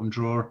went in the bottom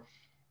drawer.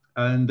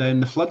 And then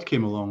The Flood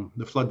came along.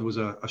 The Flood was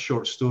a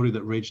short story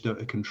that raged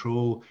out of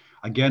control,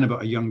 again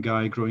about a young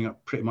guy growing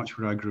up pretty much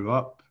where I grew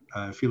up,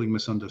 feeling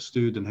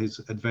misunderstood and his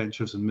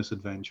adventures and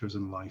misadventures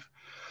in life.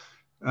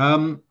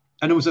 And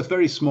it was a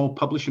very small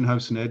publishing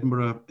house in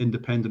Edinburgh,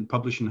 independent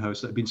publishing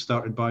house that had been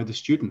started by the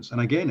students.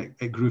 And again,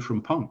 it grew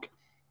from punk.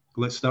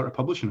 Let's start a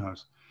publishing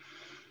house.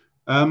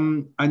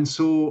 And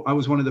so I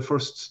was one of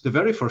the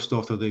very first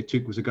author they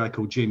took was a guy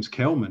called James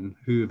Kellerman,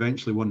 who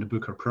eventually won the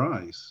Booker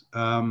Prize.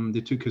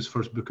 They took his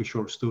first book of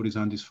short stories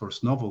and his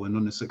first novel. And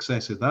on the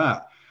success of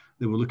that,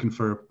 they were looking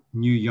for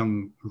new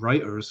young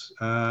writers.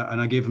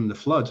 And I gave them The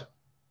Flood,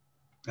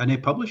 and they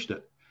published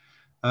it.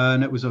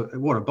 And it was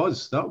what a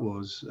buzz that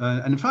was.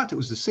 And in fact, it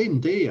was the same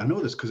day. I know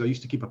this because I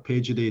used to keep a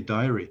page-a-day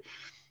diary.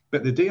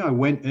 But the day I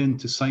went in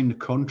to sign the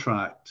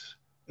contract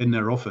in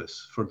their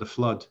office for The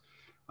Flood,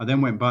 I then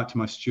went back to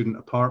my student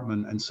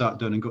apartment and sat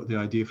down and got the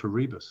idea for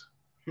Rebus.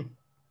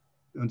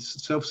 And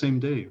same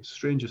day. It was the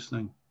strangest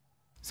thing.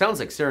 Sounds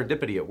like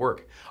serendipity at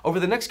work. Over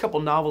the next couple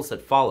novels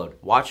that followed,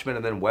 Watchmen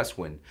and then West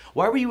Wind,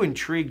 why were you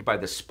intrigued by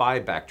the spy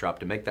backdrop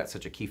to make that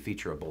such a key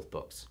feature of both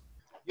books?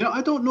 You know,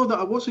 I don't know that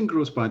I was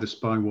engrossed by the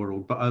spy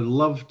world, but I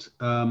loved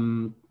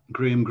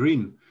Graham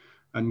Greene.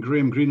 And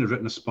Graham Greene had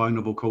written a spy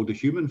novel called The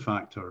Human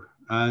Factor.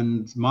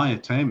 And my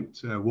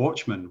attempt,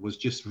 Watchmen, was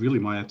just really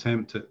my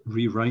attempt at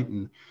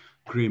rewriting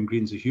Graham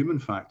Greene's The Human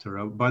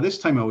Factor. By this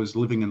time, I was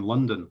living in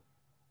London.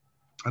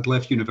 I'd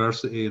left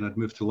university and I'd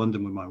moved to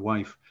London with my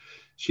wife.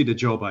 She had a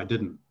job, I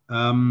didn't.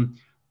 And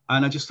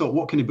I just thought,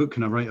 what kind of book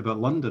can I write about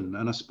London?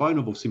 And a spy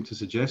novel seemed to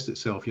suggest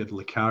itself. You had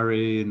Le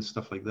Carré and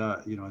stuff like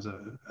that, you know,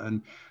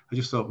 and I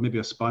just thought maybe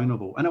a spy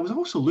novel. And I was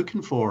also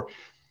looking for,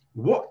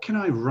 what can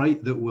I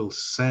write that will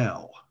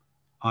sell?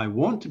 I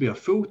want to be a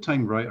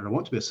full-time writer. I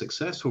want to be a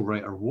successful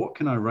writer. What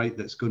can I write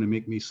that's going to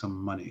make me some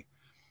money?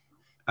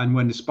 And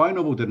when the spy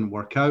novel didn't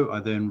work out, I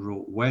then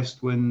wrote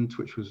West Wind,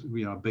 which was,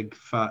 you know, a big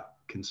fat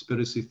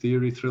conspiracy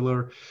theory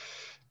thriller.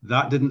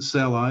 That didn't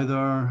sell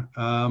either.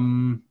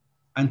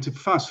 And to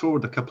fast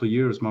forward a couple of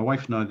years, my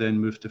wife and I then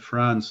moved to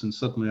France, and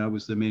suddenly I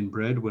was the main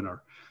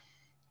breadwinner.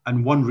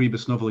 And one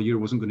Rebus novel a year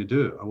wasn't going to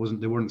do it.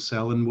 They weren't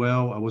selling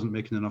well. I wasn't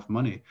making enough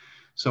money.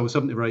 So I was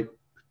having to write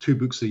 2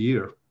 books a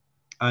year.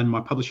 And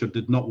my publisher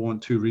did not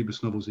want 2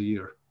 Rebus novels a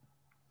year.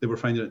 They were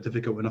finding it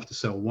difficult enough to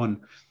sell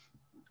one.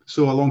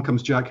 So along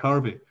comes Jack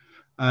Harvey.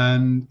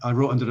 And I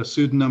wrote under a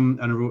pseudonym,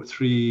 and I wrote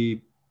 3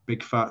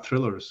 big fat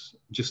thrillers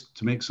just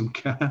to make some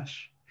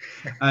cash.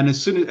 And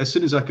as soon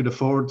as I could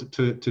afford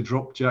to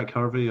drop Jack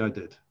Harvey, I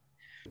did.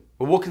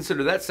 Well, we'll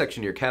consider that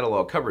section of your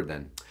catalog covered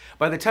then.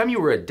 By the time you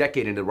were a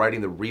decade into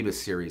writing the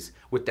Rebus series,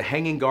 with The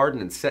Hanging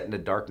Garden and Set in the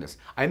Darkness,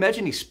 I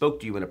imagine he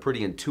spoke to you in a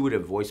pretty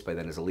intuitive voice by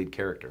then as a lead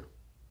character.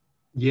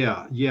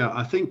 Yeah.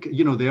 I think,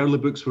 you know, the early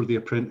books were The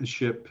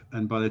Apprenticeship.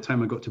 And by the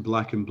time I got to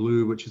Black and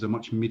Blue, which is a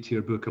much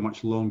meatier book, a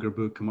much longer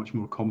book, a much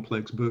more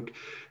complex book,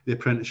 The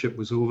Apprenticeship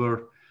was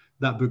over.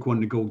 That book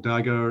won the Gold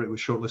Dagger. It was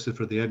shortlisted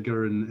for the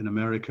Edgar in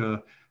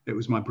America. It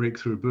was my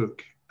breakthrough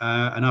book.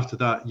 And after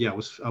that, yeah,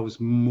 I was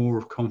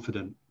more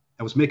confident.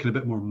 I was making a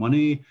bit more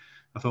money.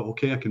 I thought,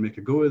 okay, I can make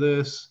a go of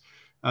this.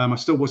 I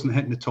still wasn't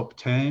hitting the top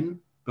 10,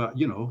 but,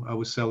 you know, I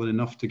was selling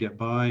enough to get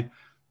by.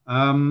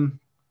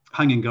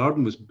 Hanging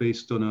Garden was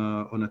based on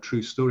a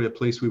true story, a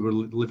place we were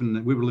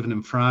living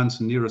in France,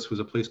 and near us was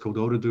a place called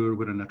Oradour,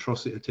 where an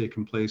atrocity had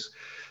taken place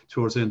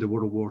towards the end of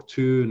World War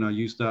II, and I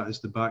used that as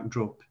the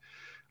backdrop.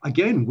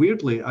 Again,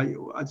 weirdly, I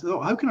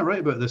thought, how can I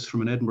write about this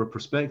from an Edinburgh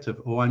perspective?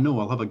 Oh, I know,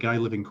 I'll have a guy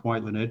living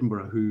quietly in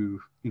Edinburgh who,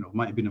 you know,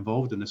 might have been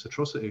involved in this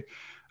atrocity.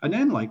 And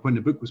then, like, when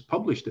the book was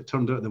published, it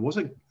turned out there was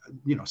a,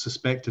 you know,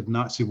 suspected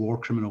Nazi war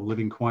criminal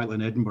living quietly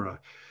in Edinburgh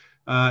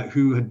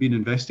who had been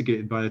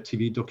investigated by a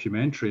TV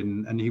documentary,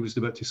 and he was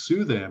about to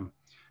sue them.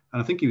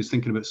 And I think he was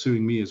thinking about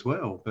suing me as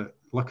well. But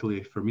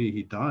luckily for me,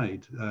 he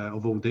died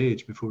of old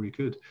age before he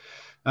could.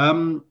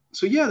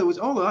 So yeah, there was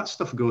all of that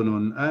stuff going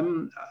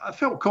on. I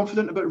felt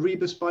confident about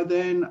Rebus by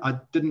then.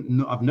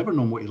 I've never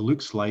known what he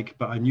looks like,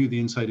 but I knew the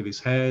inside of his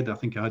head. I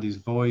think I had his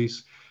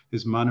voice,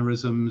 his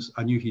mannerisms.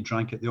 I knew he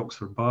drank at the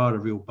Oxford Bar, a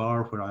real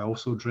bar where I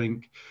also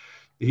drink.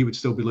 He would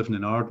still be living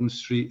in Arden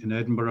Street in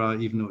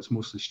Edinburgh, even though it's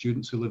mostly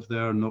students who live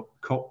there, not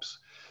cops.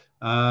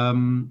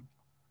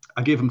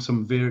 I gave him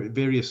some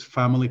various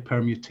family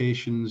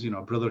permutations. You know,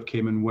 a brother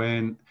came and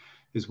went,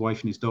 his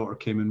wife and his daughter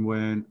came and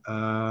went.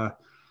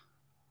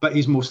 But he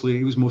was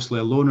mostly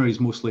a loner.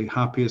 He's mostly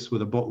happiest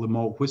with a bottle of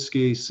malt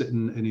whiskey,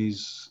 sitting in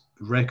his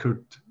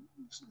record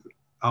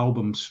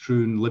album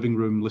strewn living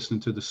room, listening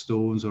to the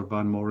Stones or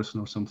Van Morrison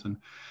or something,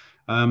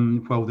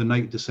 while the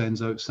night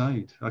descends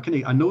outside.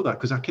 I know that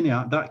because that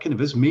kind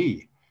of is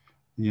me,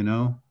 you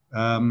know.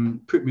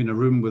 Put me in a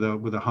room with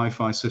a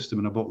hi-fi system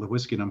and a bottle of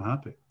whiskey, and I'm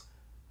happy.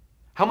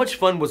 How much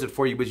fun was it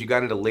for you as you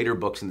got into later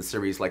books in the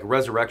series like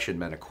Resurrection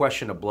Men, A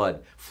Question of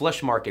Blood,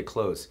 Flesh Market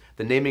Close,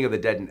 The Naming of the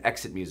Dead, and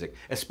Exit Music,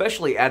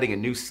 especially adding a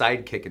new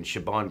sidekick in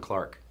Siobhan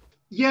Clarke?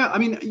 Yeah, I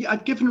mean,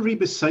 I'd given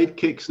Rebus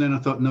sidekicks, and then I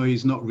thought, no,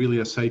 he's not really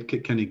a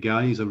sidekick kind of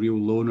guy. He's a real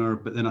loner.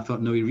 But then I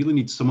thought, no, he really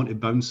needs someone to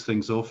bounce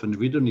things off, and the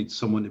reader needs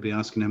someone to be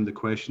asking him the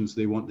questions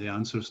they want the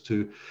answers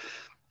to.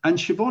 And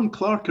Siobhan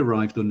Clarke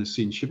arrived on the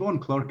scene.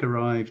 Siobhan Clarke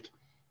arrived,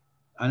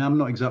 and I'm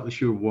not exactly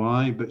sure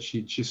why, but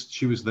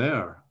she was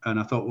there. And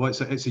I thought, well,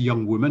 it's a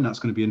young woman. That's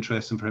going to be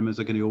interesting for him as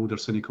a kind of older,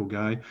 cynical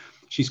guy.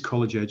 She's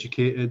college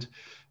educated.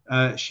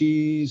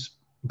 She's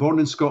born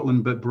in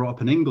Scotland, but brought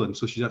up in England.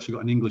 So she's actually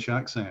got an English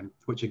accent,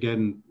 which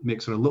again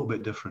makes her a little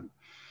bit different.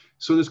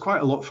 So there's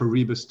quite a lot for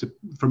Rebus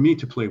for me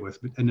to play with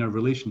in their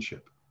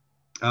relationship.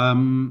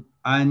 And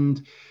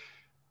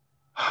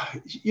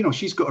you know,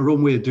 she's got her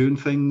own way of doing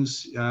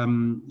things.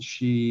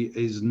 She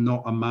is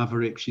not a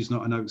maverick. She's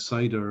not an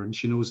outsider. And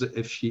she knows that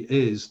if she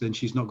is, then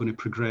she's not going to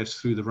progress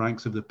through the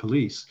ranks of the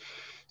police.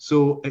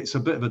 So it's a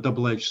bit of a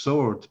double-edged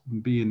sword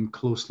being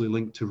closely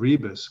linked to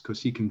Rebus,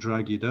 because he can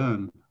drag you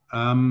down.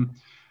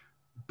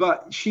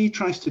 But she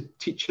tries to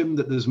teach him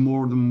that there's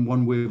more than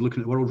one way of looking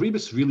at the world.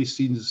 Rebus really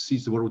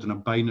sees the world in a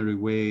binary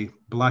way,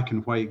 black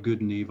and white,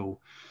 good and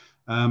evil.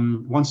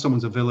 Once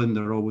someone's a villain,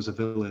 they're always a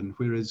villain.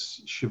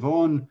 Whereas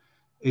Siobhan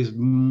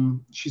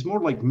she's more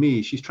like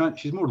me. She's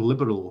more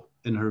liberal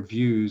in her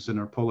views and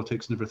her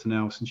politics and everything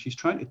else. And she's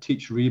trying to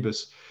teach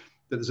Rebus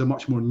that there's a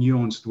much more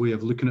nuanced way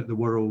of looking at the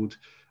world,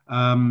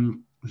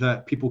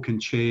 that people can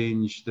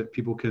change, that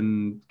people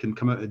can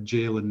come out of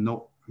jail and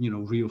not, you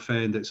know,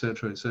 reoffend,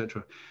 etc.,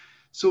 etc.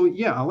 So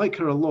yeah, I like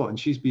her a lot, and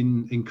she's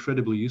been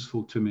incredibly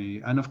useful to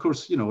me. And of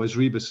course, you know, as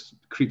Rebus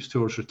creeps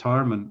towards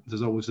retirement,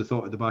 there's always the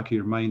thought at the back of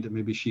your mind that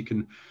maybe she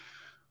can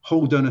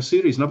hold down a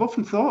series. And I've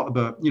often thought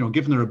about, you know,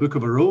 giving her a book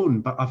of her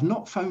own, but I've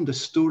not found a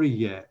story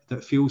yet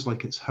that feels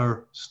like it's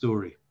her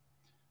story.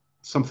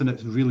 Something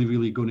that's really,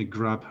 really going to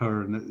grab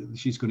her and that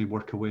she's going to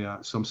work away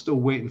at. So I'm still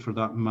waiting for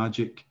that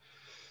magic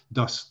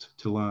dust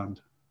to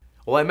land.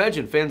 Well, I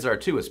imagine fans are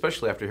too,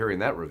 especially after hearing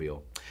that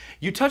reveal.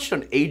 You touched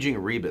on aging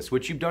Rebus,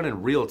 which you've done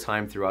in real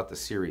time throughout the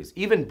series,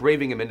 even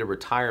braving him into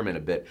retirement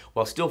a bit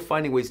while still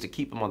finding ways to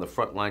keep him on the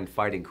front line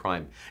fighting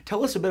crime.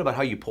 Tell us a bit about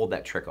how you pulled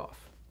that trick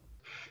off.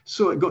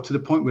 So it got to the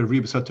point where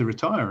Rebus had to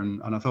retire,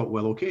 and I thought,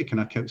 well, okay, can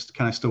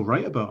I still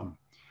write about him?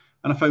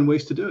 And I found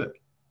ways to do it.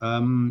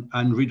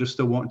 And readers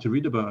still wanted to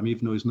read about him,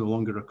 even though he's no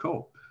longer a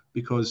cop,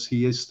 because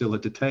he is still a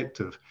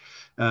detective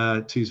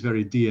to his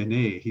very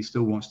DNA. He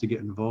still wants to get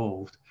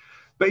involved.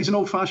 But he's an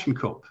old-fashioned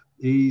cop.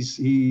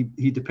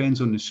 He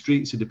depends on the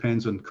streets. He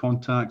depends on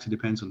contacts. He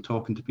depends on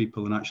talking to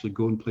people and actually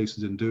going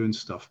places and doing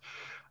stuff.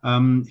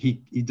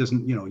 He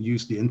doesn't, you know,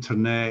 use the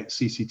internet,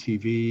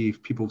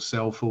 CCTV, people's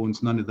cell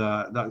phones, none of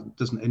that. That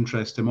doesn't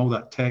interest him. All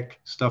that tech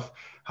stuff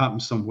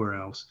happens somewhere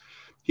else.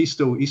 He's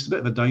a bit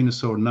of a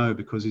dinosaur now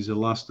because he's the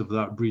last of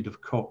that breed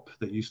of cop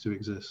that used to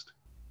exist.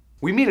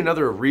 We meet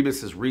another of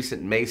Rebus's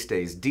recent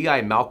mainstays,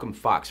 D.I. Malcolm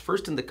Fox,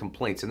 first in The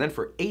Complaints and then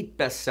for 8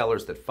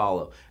 bestsellers that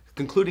follow,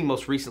 concluding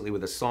most recently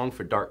with A Song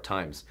for Dark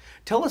Times.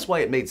 Tell us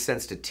why it made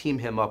sense to team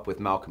him up with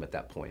Malcolm at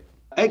that point.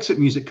 Exit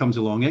Music comes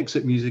along.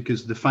 Exit Music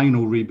is the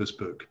final Rebus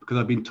book, because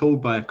I've been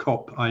told by a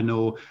cop I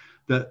know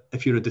that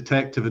if you're a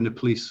detective in the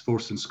police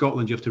force in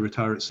Scotland, you have to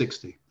retire at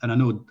 60. And I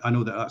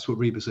know that that's what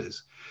Rebus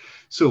is.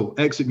 So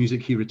Exit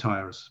Music, he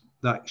retires.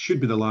 That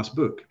should be the last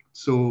book.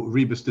 So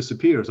Rebus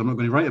disappears. I'm not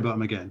going to write about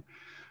him again.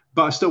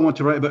 But I still want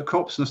to write about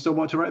cops, and I still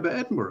want to write about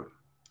Edinburgh.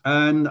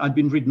 And I'd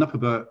been reading up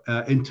about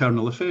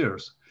internal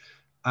affairs.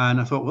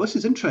 And I thought, well, this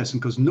is interesting,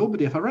 because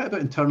if I write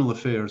about internal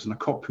affairs and a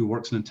cop who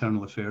works in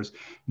internal affairs,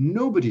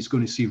 nobody's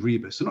going to see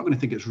Rebus. They're not going to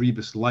think it's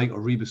Rebus Light or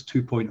Rebus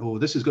 2.0.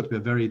 This has got to be a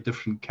very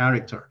different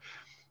character.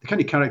 The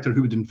kind of character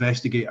who would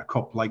investigate a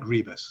cop like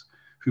Rebus,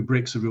 who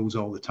breaks the rules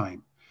all the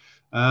time.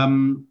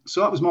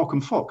 So that was Malcolm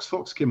Fox.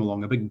 Fox came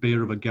along, a big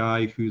bear of a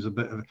guy who's in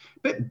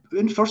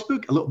the first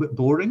book, a little bit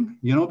boring,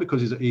 you know,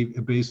 because he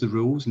obeys the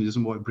rules and he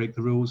doesn't want to break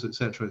the rules,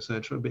 etc.,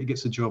 etc. But he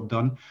gets the job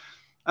done.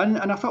 And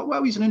I thought,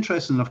 well, he's an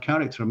interesting enough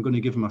character. I'm going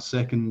to give him a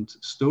second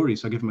story.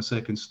 So I give him a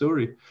second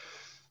story.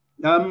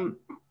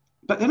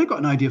 But then I got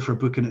an idea for a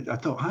book, and I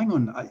thought, hang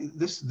on,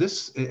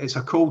 it's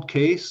a cold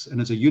case, and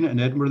there's a unit in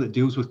Edinburgh that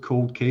deals with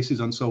cold cases,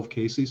 unsolved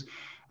cases,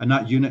 and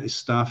that unit is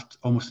staffed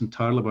almost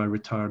entirely by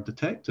retired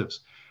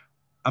detectives.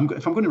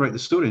 If I'm going to write the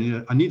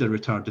story, I need a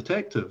retired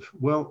detective.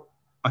 Well,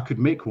 I could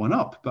make one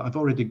up, but I've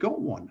already got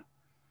one.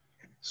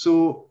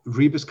 So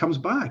Rebus comes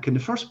back, and the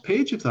first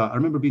page of that, I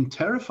remember being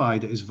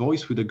terrified that his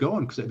voice would have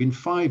gone, because it had been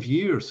 5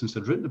 years since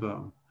I'd written about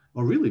him,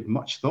 or really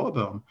much thought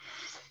about him.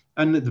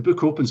 And the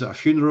book opens at a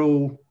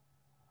funeral,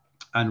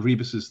 and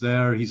Rebus is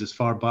there. He's as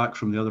far back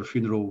from the other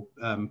funeral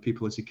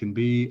people as he can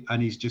be,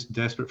 and he's just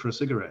desperate for a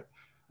cigarette.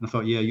 And I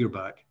thought, yeah, you're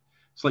back.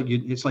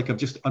 It's like I've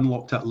just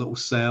unlocked that little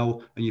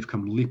cell, and you've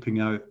come leaping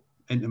out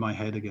into my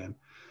head again.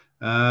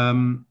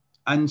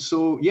 And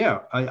so,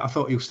 yeah, I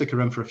thought he'll stick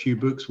around for a few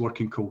books,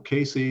 working cold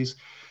cases.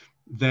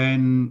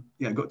 Then,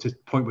 yeah, I got to the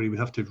point where he would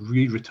have to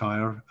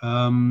retire.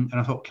 And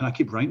I thought, can I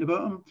keep writing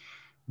about him?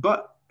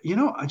 But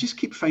I just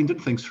keep finding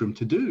things for him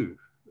to do.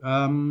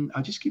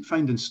 I just keep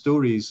finding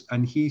stories,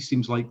 and he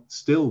seems like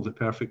still the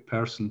perfect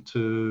person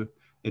to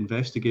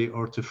investigate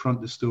or to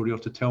front the story or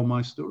to tell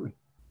my story.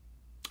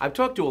 I've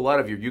talked to a lot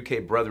of your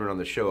UK brethren on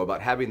the show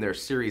about having their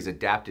series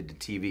adapted to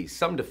TV,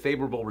 some to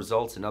favorable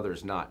results and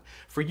others not.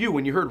 For you,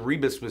 when you heard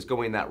Rebus was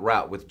going that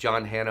route with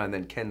John Hannah and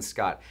then Ken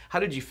Scott, how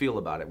did you feel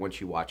about it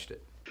once you watched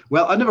it?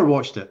 Well, I never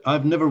watched it.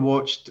 I've never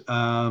watched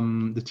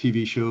the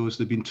TV shows.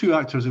 There've been two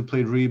actors who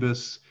played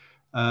Rebus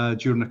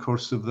during the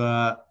course of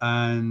that,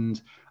 and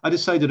I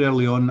decided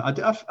early on.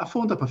 I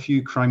phoned up a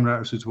few crime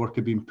writers whose work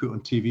had been put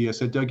on TV. I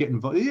said, "Do I get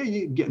involved?" Yeah,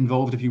 you get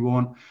involved if you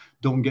want.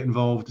 Don't get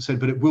involved. I said,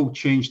 "But it will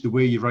change the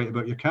way you write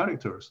about your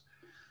characters."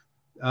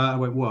 I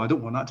went, "Well, I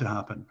don't want that to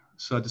happen."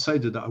 So I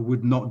decided that I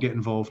would not get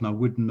involved and I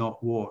would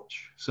not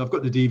watch. So I've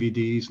got the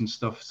DVDs and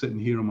stuff sitting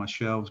here on my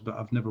shelves, but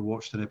I've never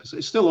watched an episode.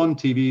 It's still on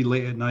TV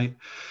late at night,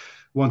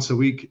 once a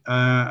week,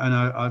 and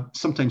I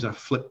sometimes I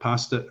flip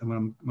past it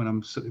when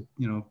I'm sort of,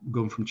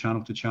 going from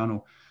channel to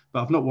channel,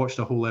 but I've not watched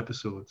a whole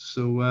episode.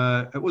 So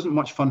it wasn't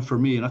much fun for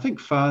me, and I think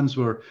fans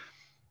were,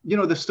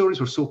 the stories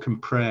were so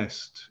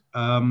compressed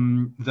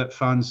that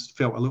fans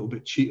felt a little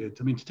bit cheated.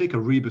 I mean, to take a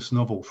Rebus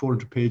novel,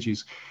 400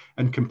 pages,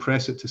 and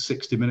compress it to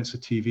 60 minutes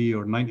of TV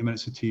or 90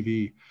 minutes of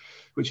TV,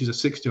 which is a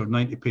 60 or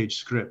 90 page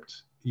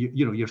script,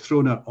 you're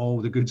throwing out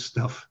all the good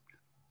stuff.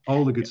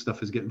 All the good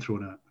stuff is getting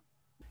thrown out.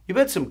 You've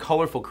had some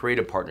colorful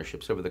creative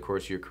partnerships over the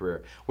course of your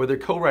career, whether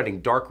co-writing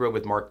Dark Road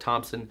with Mark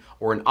Thompson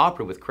or an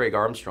opera with Craig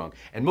Armstrong.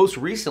 And most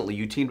recently,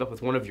 you teamed up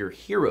with one of your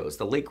heroes,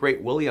 the late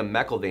great William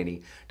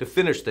McIlvanney, to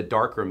finish The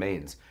Dark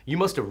Remains. You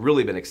must have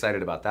really been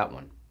excited about that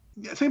one.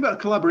 The thing about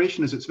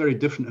collaboration is it's very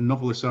different and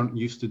novelists aren't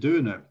used to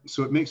doing it.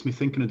 So it makes me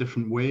think in a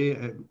different way.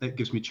 It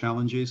gives me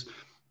challenges.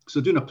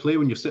 So doing a play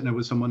when you're sitting there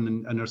with someone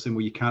and they're saying,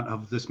 well, you can't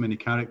have this many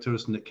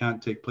characters and it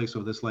can't take place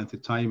over this length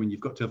of time, and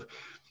you've got to have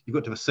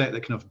a set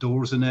that can have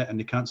doors in it, and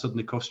they can't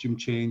suddenly costume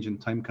change and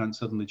time can't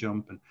suddenly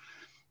jump.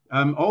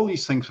 And all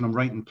these things when I'm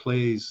writing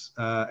plays,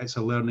 it's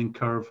a learning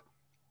curve.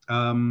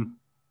 And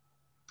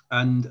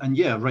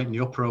yeah, writing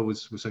the opera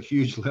was a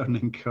huge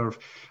learning curve.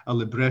 A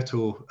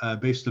libretto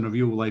based on a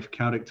real life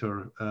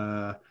character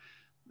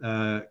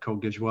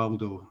called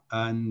Gesualdo,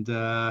 and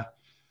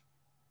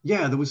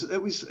yeah,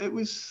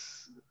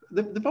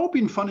 they've all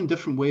been fun in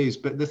different ways.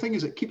 But the thing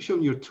is, it keeps you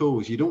on your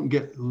toes. You don't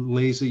get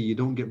lazy, you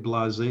don't get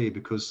blasé,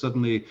 because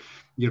suddenly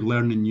you're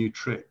learning new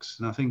tricks.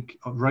 And I think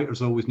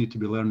writers always need to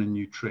be learning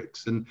new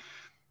tricks. And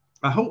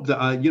I hope that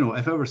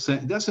if I ever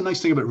said, that's the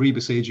nice thing about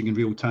Rebus aging in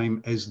real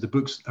time, is the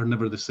books are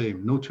never the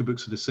same. No two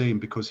books are the same,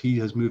 because he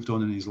has moved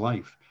on in his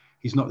life.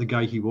 He's not the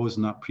guy he was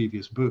in that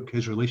previous book.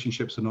 His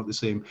relationships are not the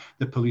same.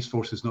 The police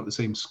force is not the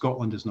same.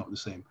 Scotland is not the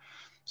same.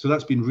 So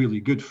that's been really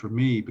good for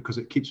me, because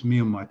it keeps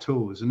me on my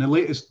toes. In the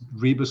latest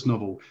Rebus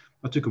novel,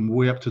 I took him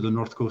way up to the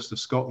north coast of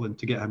Scotland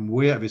to get him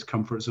way out of his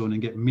comfort zone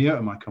and get me out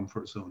of my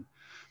comfort zone.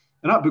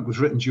 And that book was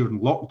written during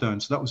lockdown,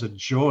 so that was a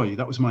joy.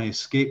 That was my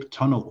escape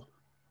tunnel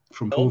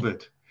from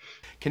COVID.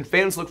 Can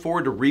fans look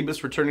forward to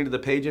Rebus returning to the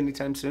page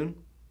anytime soon?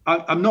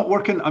 I'm not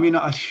working. I mean,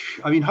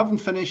 having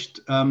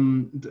finished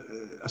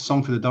A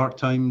Song for the Dark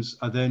Times,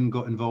 I then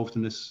got involved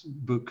in this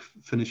book,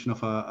 finishing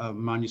off a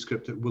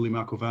manuscript that Willie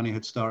McIlvanney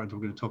had started. We're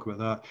going to talk about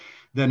that.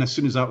 Then as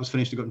soon as that was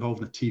finished, I got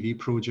involved in a TV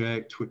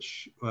project,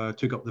 which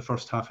took up the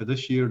first half of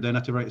this year. Then I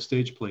had to write a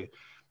stage play.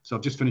 So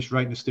I've just finished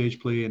writing a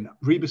stage play, and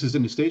Rebus is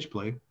in the stage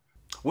play.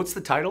 What's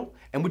the title?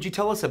 And would you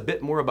tell us a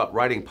bit more about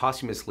writing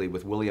posthumously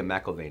with William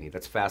McIlvanney?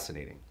 That's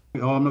fascinating.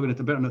 Oh, I'm not going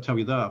to, better not tell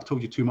you that. I've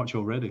told you too much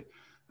already.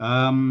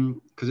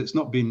 Because it's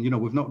not been,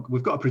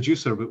 we've got a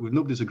producer, but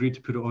nobody's agreed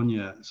to put it on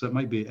yet. So it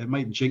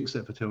might jinx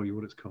it if I tell you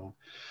what it's called.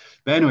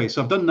 But anyway,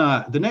 so I've done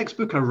that. The next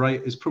book I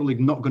write is probably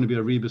not going to be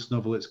a Rebus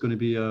novel. It's going to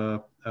be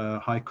a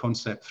high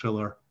concept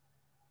thriller,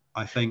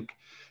 I think.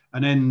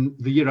 And then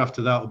the year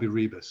after that will be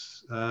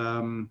Rebus.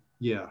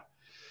 Yeah.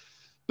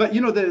 But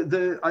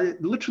I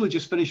literally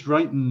just finished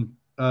writing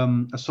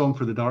A Song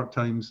for the Dark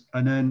Times,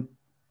 and then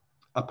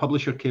a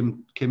publisher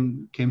came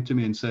to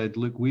me and said,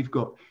 look, we've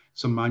got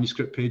some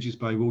manuscript pages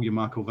by William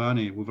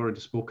McIlvanney. We've already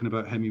spoken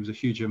about him. He was a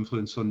huge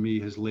influence on me.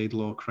 His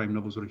Laidlaw crime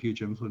novels were a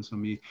huge influence on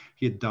me.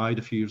 He had died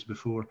a few years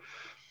before.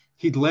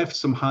 He'd left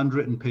some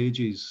handwritten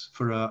pages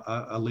for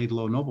a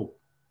Laidlaw novel,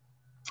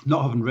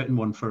 not having written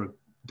one for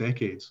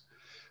decades.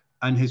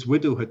 And his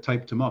widow had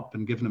typed him up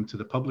and given him to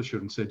the publisher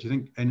and said, do you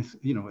think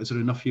anything, is there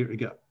enough here to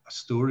get a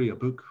story, a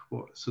book?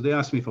 So they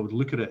asked me if I would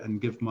look at it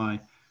and give my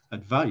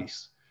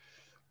advice.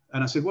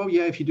 And I said, well,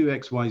 yeah, if you do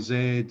X, Y,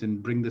 Z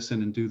and bring this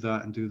in and do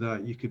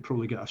that, you could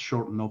probably get a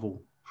short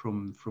novel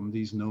from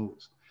these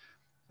notes.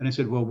 And I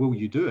said, well, will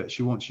you do it?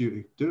 She wants you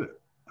to do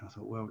it. And I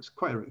thought, well,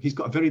 he's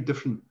got a very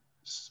different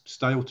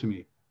style to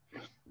me,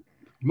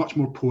 much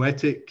more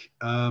poetic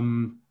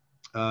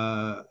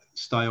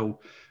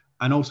style.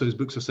 And also his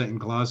books are set in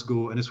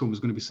Glasgow, and this one was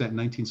going to be set in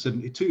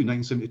 1972.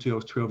 1972, I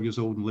was 12 years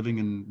old and living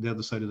in the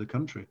other side of the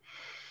country.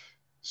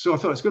 So I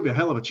thought it's going to be a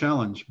hell of a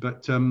challenge,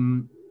 but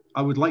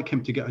I would like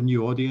him to get a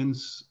new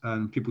audience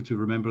and people to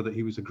remember that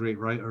he was a great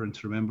writer and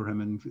to remember him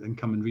and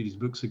come and read his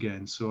books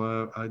again.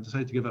 So I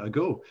decided to give it a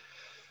go.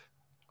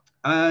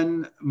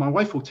 And my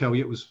wife will tell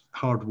you it was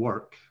hard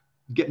work,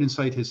 getting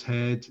inside his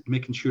head,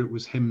 making sure it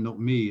was him, not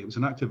me. It was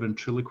an act of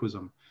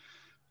ventriloquism.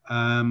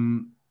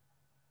 Um,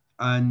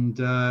 and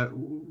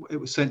it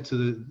was sent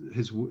to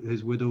his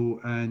widow,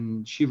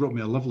 and she wrote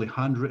me a lovely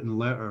handwritten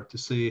letter to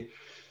say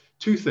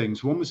two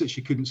things. One was that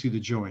she couldn't see the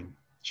join.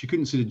 She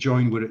couldn't see the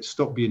join where it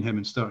stopped being him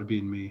and started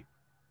being me.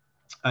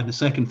 And the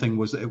second thing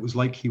was that it was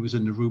like he was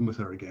in the room with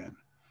her again,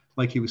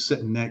 like he was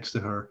sitting next to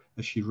her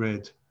as she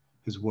read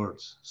his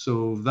words.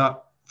 So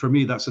that, for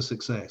me, that's a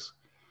success.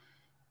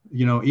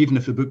 You know, even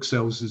if the book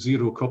sells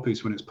 0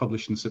 copies when it's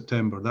published in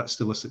September, that's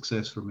still a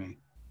success for me.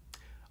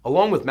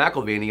 Along with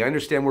McIlvaney, I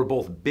understand we're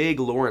both big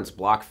Lawrence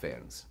Block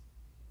fans.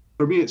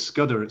 For me, it's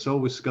Scudder. It's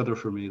always Scudder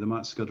for me, the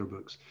Matt Scudder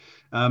books.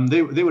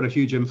 They were a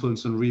huge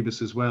influence on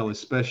Rebus as well,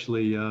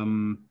 especially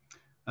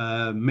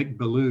Mick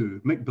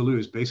Ballou. Mick Ballou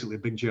is basically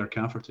Big Ger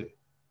Cafferty.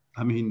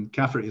 I mean,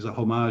 Cafferty is a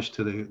homage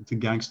to the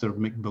gangster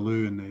Mick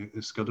Ballou in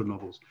the Scudder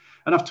novels.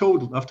 And I've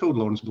told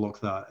Lawrence Block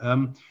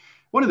that.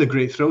 One of the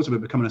great thrills about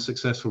becoming a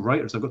successful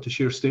writer is I've got to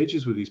share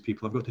stages with these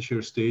people. I've got to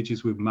share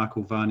stages with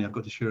McIlvaney. I've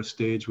got to share a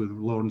stage with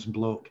Lawrence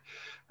Block.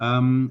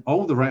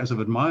 All the writers I've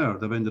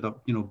admired, I've ended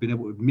up, being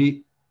able to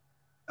meet,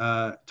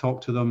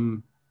 talk to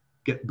them,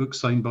 get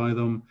books signed by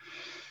them.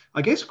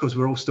 I guess because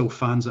we're all still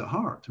fans at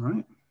heart,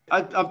 right?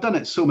 I've done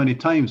it so many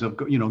times. I've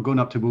got, gone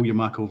up to William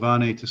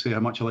McIlvaney to say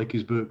how much I like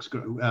his books.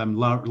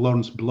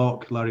 Lawrence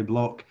Block, Larry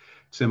Block,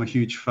 to say I'm a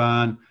huge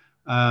fan.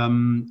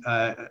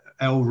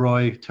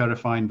 Elroy,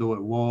 terrifying though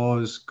it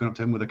was, going up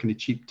to him with a kind of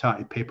cheap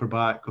tatty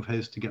paperback of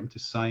his to get him to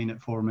sign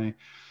it for me.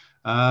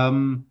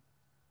 And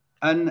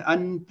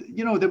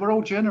they were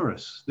all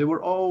generous. They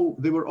were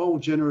all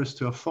generous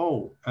to a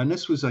fault. And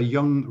this was a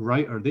young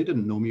writer. They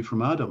didn't know me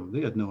from Adam.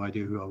 They had no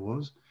idea who I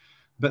was,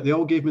 but they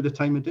all gave me the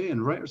time of day.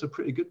 And writers are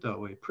pretty good that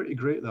way, pretty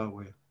great that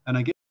way. And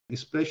again,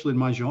 especially in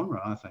my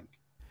genre, I think.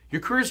 Your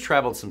career's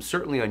traveled some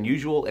certainly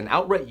unusual and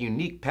outright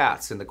unique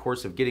paths in the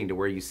course of getting to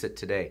where you sit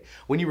today.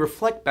 When you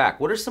reflect back,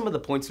 what are some of the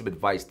points of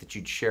advice that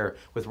you'd share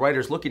with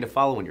writers looking to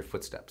follow in your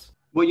footsteps?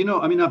 Well,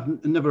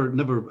 I've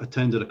never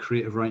attended a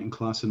creative writing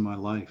class in my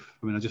life.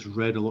 I just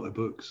read a lot of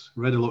books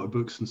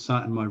and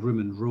sat in my room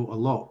and wrote a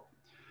lot.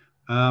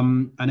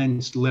 And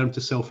then learned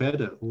to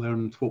self-edit,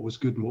 learned what was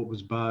good and what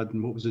was bad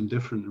and what was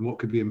indifferent and what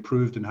could be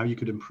improved and how you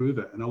could improve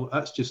it. And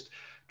that's just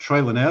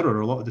trial and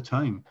error a lot of the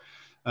time.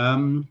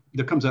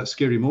 There comes that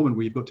scary moment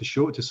where you've got to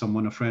show it to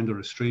someone, a friend or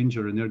a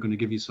stranger, and they're going to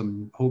give you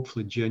some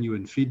hopefully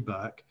genuine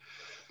feedback.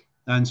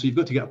 And so you've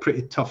got to get a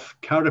pretty tough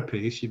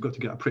carapace. You've got to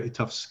get a pretty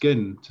tough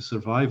skin to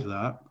survive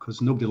that,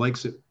 because nobody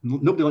likes it.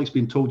 Nobody likes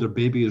being told their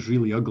baby is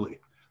really ugly.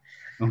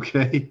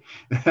 Okay,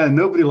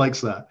 nobody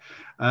likes that.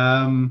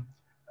 Your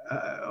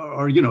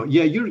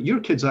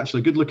kid's actually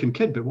a good-looking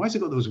kid, but why has he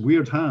got those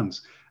weird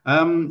hands?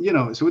 So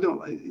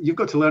you've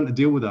got to learn to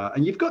deal with that,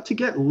 and you've got to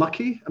get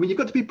lucky. You've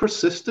got to be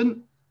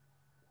persistent.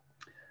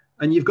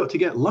 And you've got to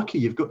get lucky.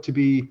 You've got to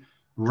be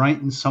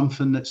writing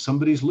something that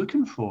somebody's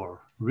looking for,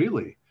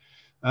 really.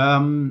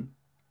 There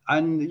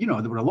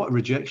were a lot of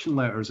rejection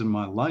letters in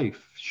my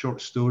life,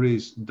 short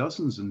stories,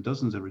 dozens and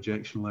dozens of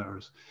rejection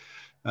letters.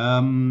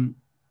 But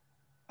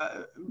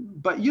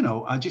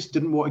I just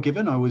didn't want to give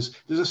in.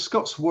 There's a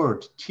Scots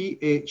word,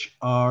 Thrawn,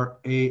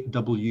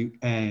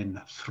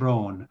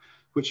 thrawn,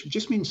 which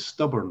just means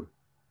stubborn,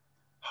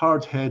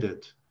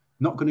 hard-headed,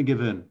 not going to give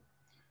in.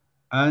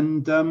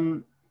 And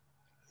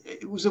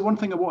it was the one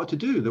thing I wanted to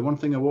do. The one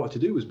thing I wanted to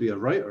do was be a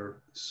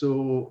writer.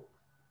 So,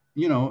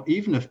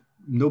 even if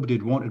nobody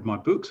had wanted my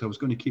books, I was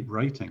going to keep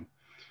writing,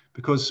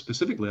 because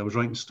specifically I was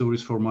writing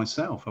stories for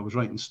myself. I was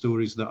writing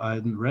stories that I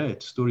hadn't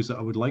read, stories that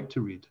I would like to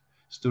read,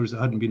 stories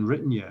that hadn't been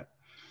written yet.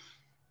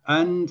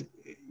 And,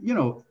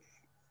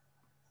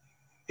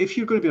 if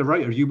you're going to be a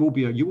writer, you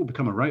will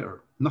become a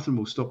writer. Nothing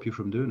will stop you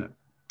from doing it.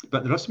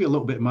 But there has to be a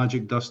little bit of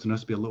magic dust, and there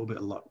has to be a little bit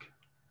of luck.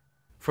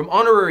 From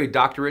honorary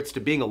doctorates to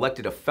being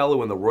elected a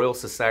fellow in the Royal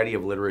Society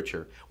of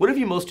Literature, what have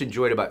you most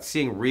enjoyed about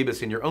seeing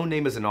Rebus and your own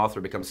name as an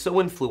author become so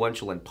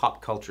influential in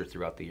pop culture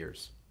throughout the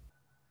years?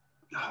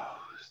 Oh,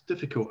 it's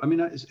difficult.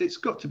 It's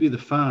got to be the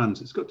fans.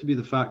 It's got to be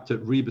the fact that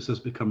Rebus has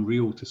become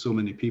real to so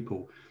many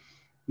people.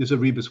 There's a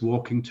Rebus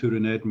walking tour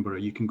in Edinburgh.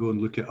 You can go and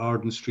look at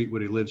Arden Street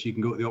where he lives. You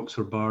can go to the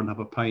Oxford Bar and have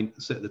a pint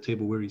and sit at the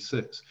table where he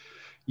sits.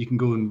 You can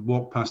go and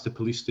walk past the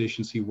police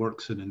stations he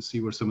works in and see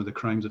where some of the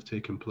crimes have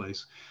taken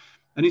place.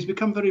 And he's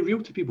become very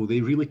real to people.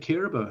 They really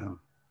care about him.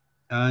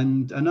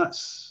 And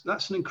that's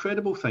an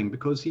incredible thing,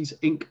 because he's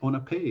ink on a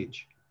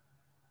page.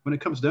 When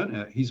it comes down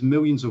to it, he's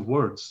millions of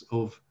words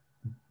of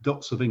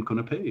dots of ink on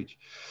a page.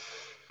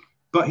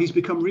 But he's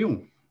become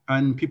real,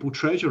 and people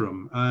treasure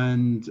him.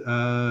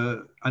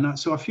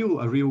 So I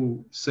feel a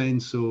real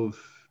sense of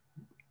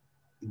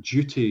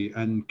duty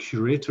and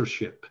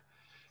curatorship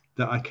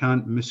that I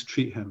can't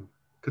mistreat him.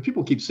 Because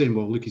people keep saying,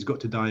 well, look, he's got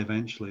to die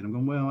eventually. And I'm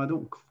going, well, I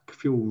don't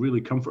feel really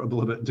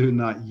comfortable about doing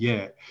that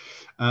yet.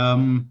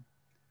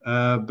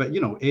 But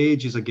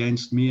age is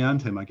against me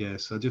and him, I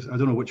guess. I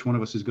don't know which one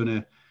of us is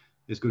going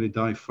to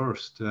die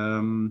first.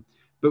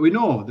 But we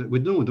know,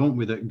 don't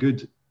we, that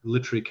good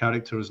literary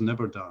characters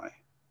never die.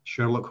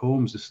 Sherlock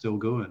Holmes is still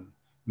going.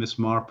 Miss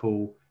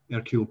Marple,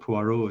 Hercule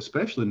Poirot,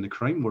 especially in the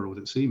crime world,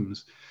 it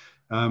seems.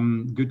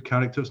 Good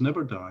characters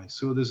never die.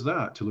 So there's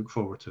that to look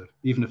forward to,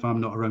 even if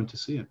I'm not around to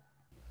see it.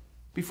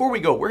 Before we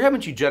go, where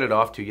haven't you jetted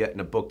off to yet in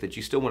a book that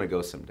you still want to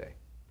go someday?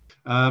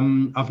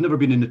 I've never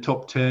been in the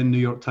top 10 New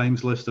York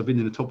Times list. I've been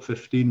in the top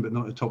 15, but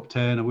not the top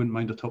 10. I wouldn't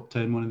mind a top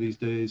 10 one of these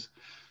days.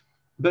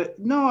 But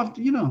no, I've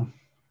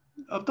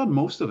done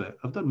most of it.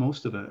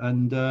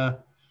 And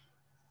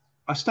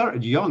I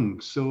started young.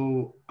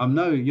 So I'm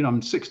now,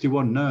 I'm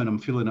 61 now, and I'm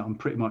feeling that I'm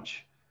pretty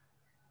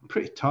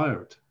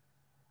tired.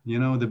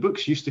 The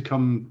books used to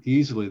come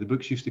easily. The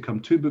books used to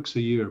come 2 books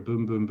a year,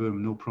 boom, boom,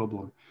 boom, no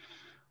problem.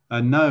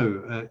 And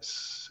now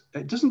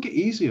it doesn't get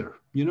easier.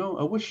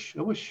 I wish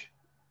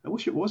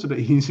it was a bit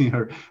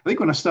easier. I think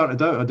when I started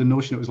out, I had the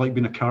notion it was like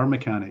being a car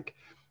mechanic.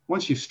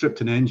 Once you've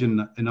stripped an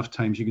engine enough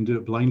times, you can do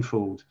it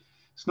blindfold.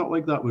 It's not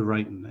like that with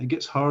writing. It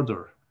gets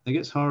harder.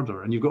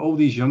 And you've got all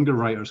these younger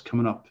writers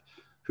coming up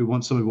who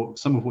want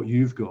some of what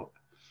you've got.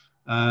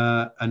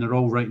 And they're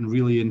all writing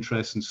really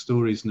interesting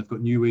stories, and they've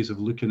got new ways of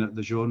looking at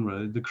the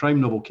genre. The crime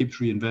novel keeps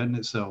reinventing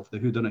itself. The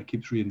whodunit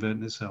keeps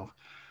reinventing itself.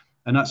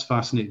 And that's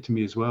fascinating to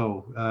me as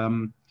well.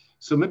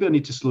 So maybe I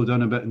need to slow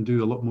down a bit and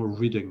do a lot more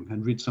reading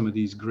and read some of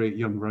these great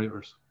young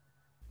writers.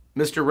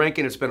 Mr.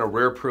 Rankin, it's been a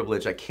rare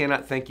privilege. I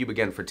cannot thank you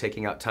again for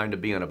taking out time to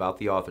be on About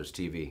the Authors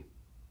TV.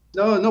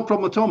 No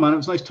problem at all, man. It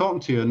was nice talking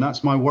to you, and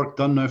that's my work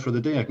done now for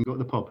the day. I can go to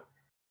the pub.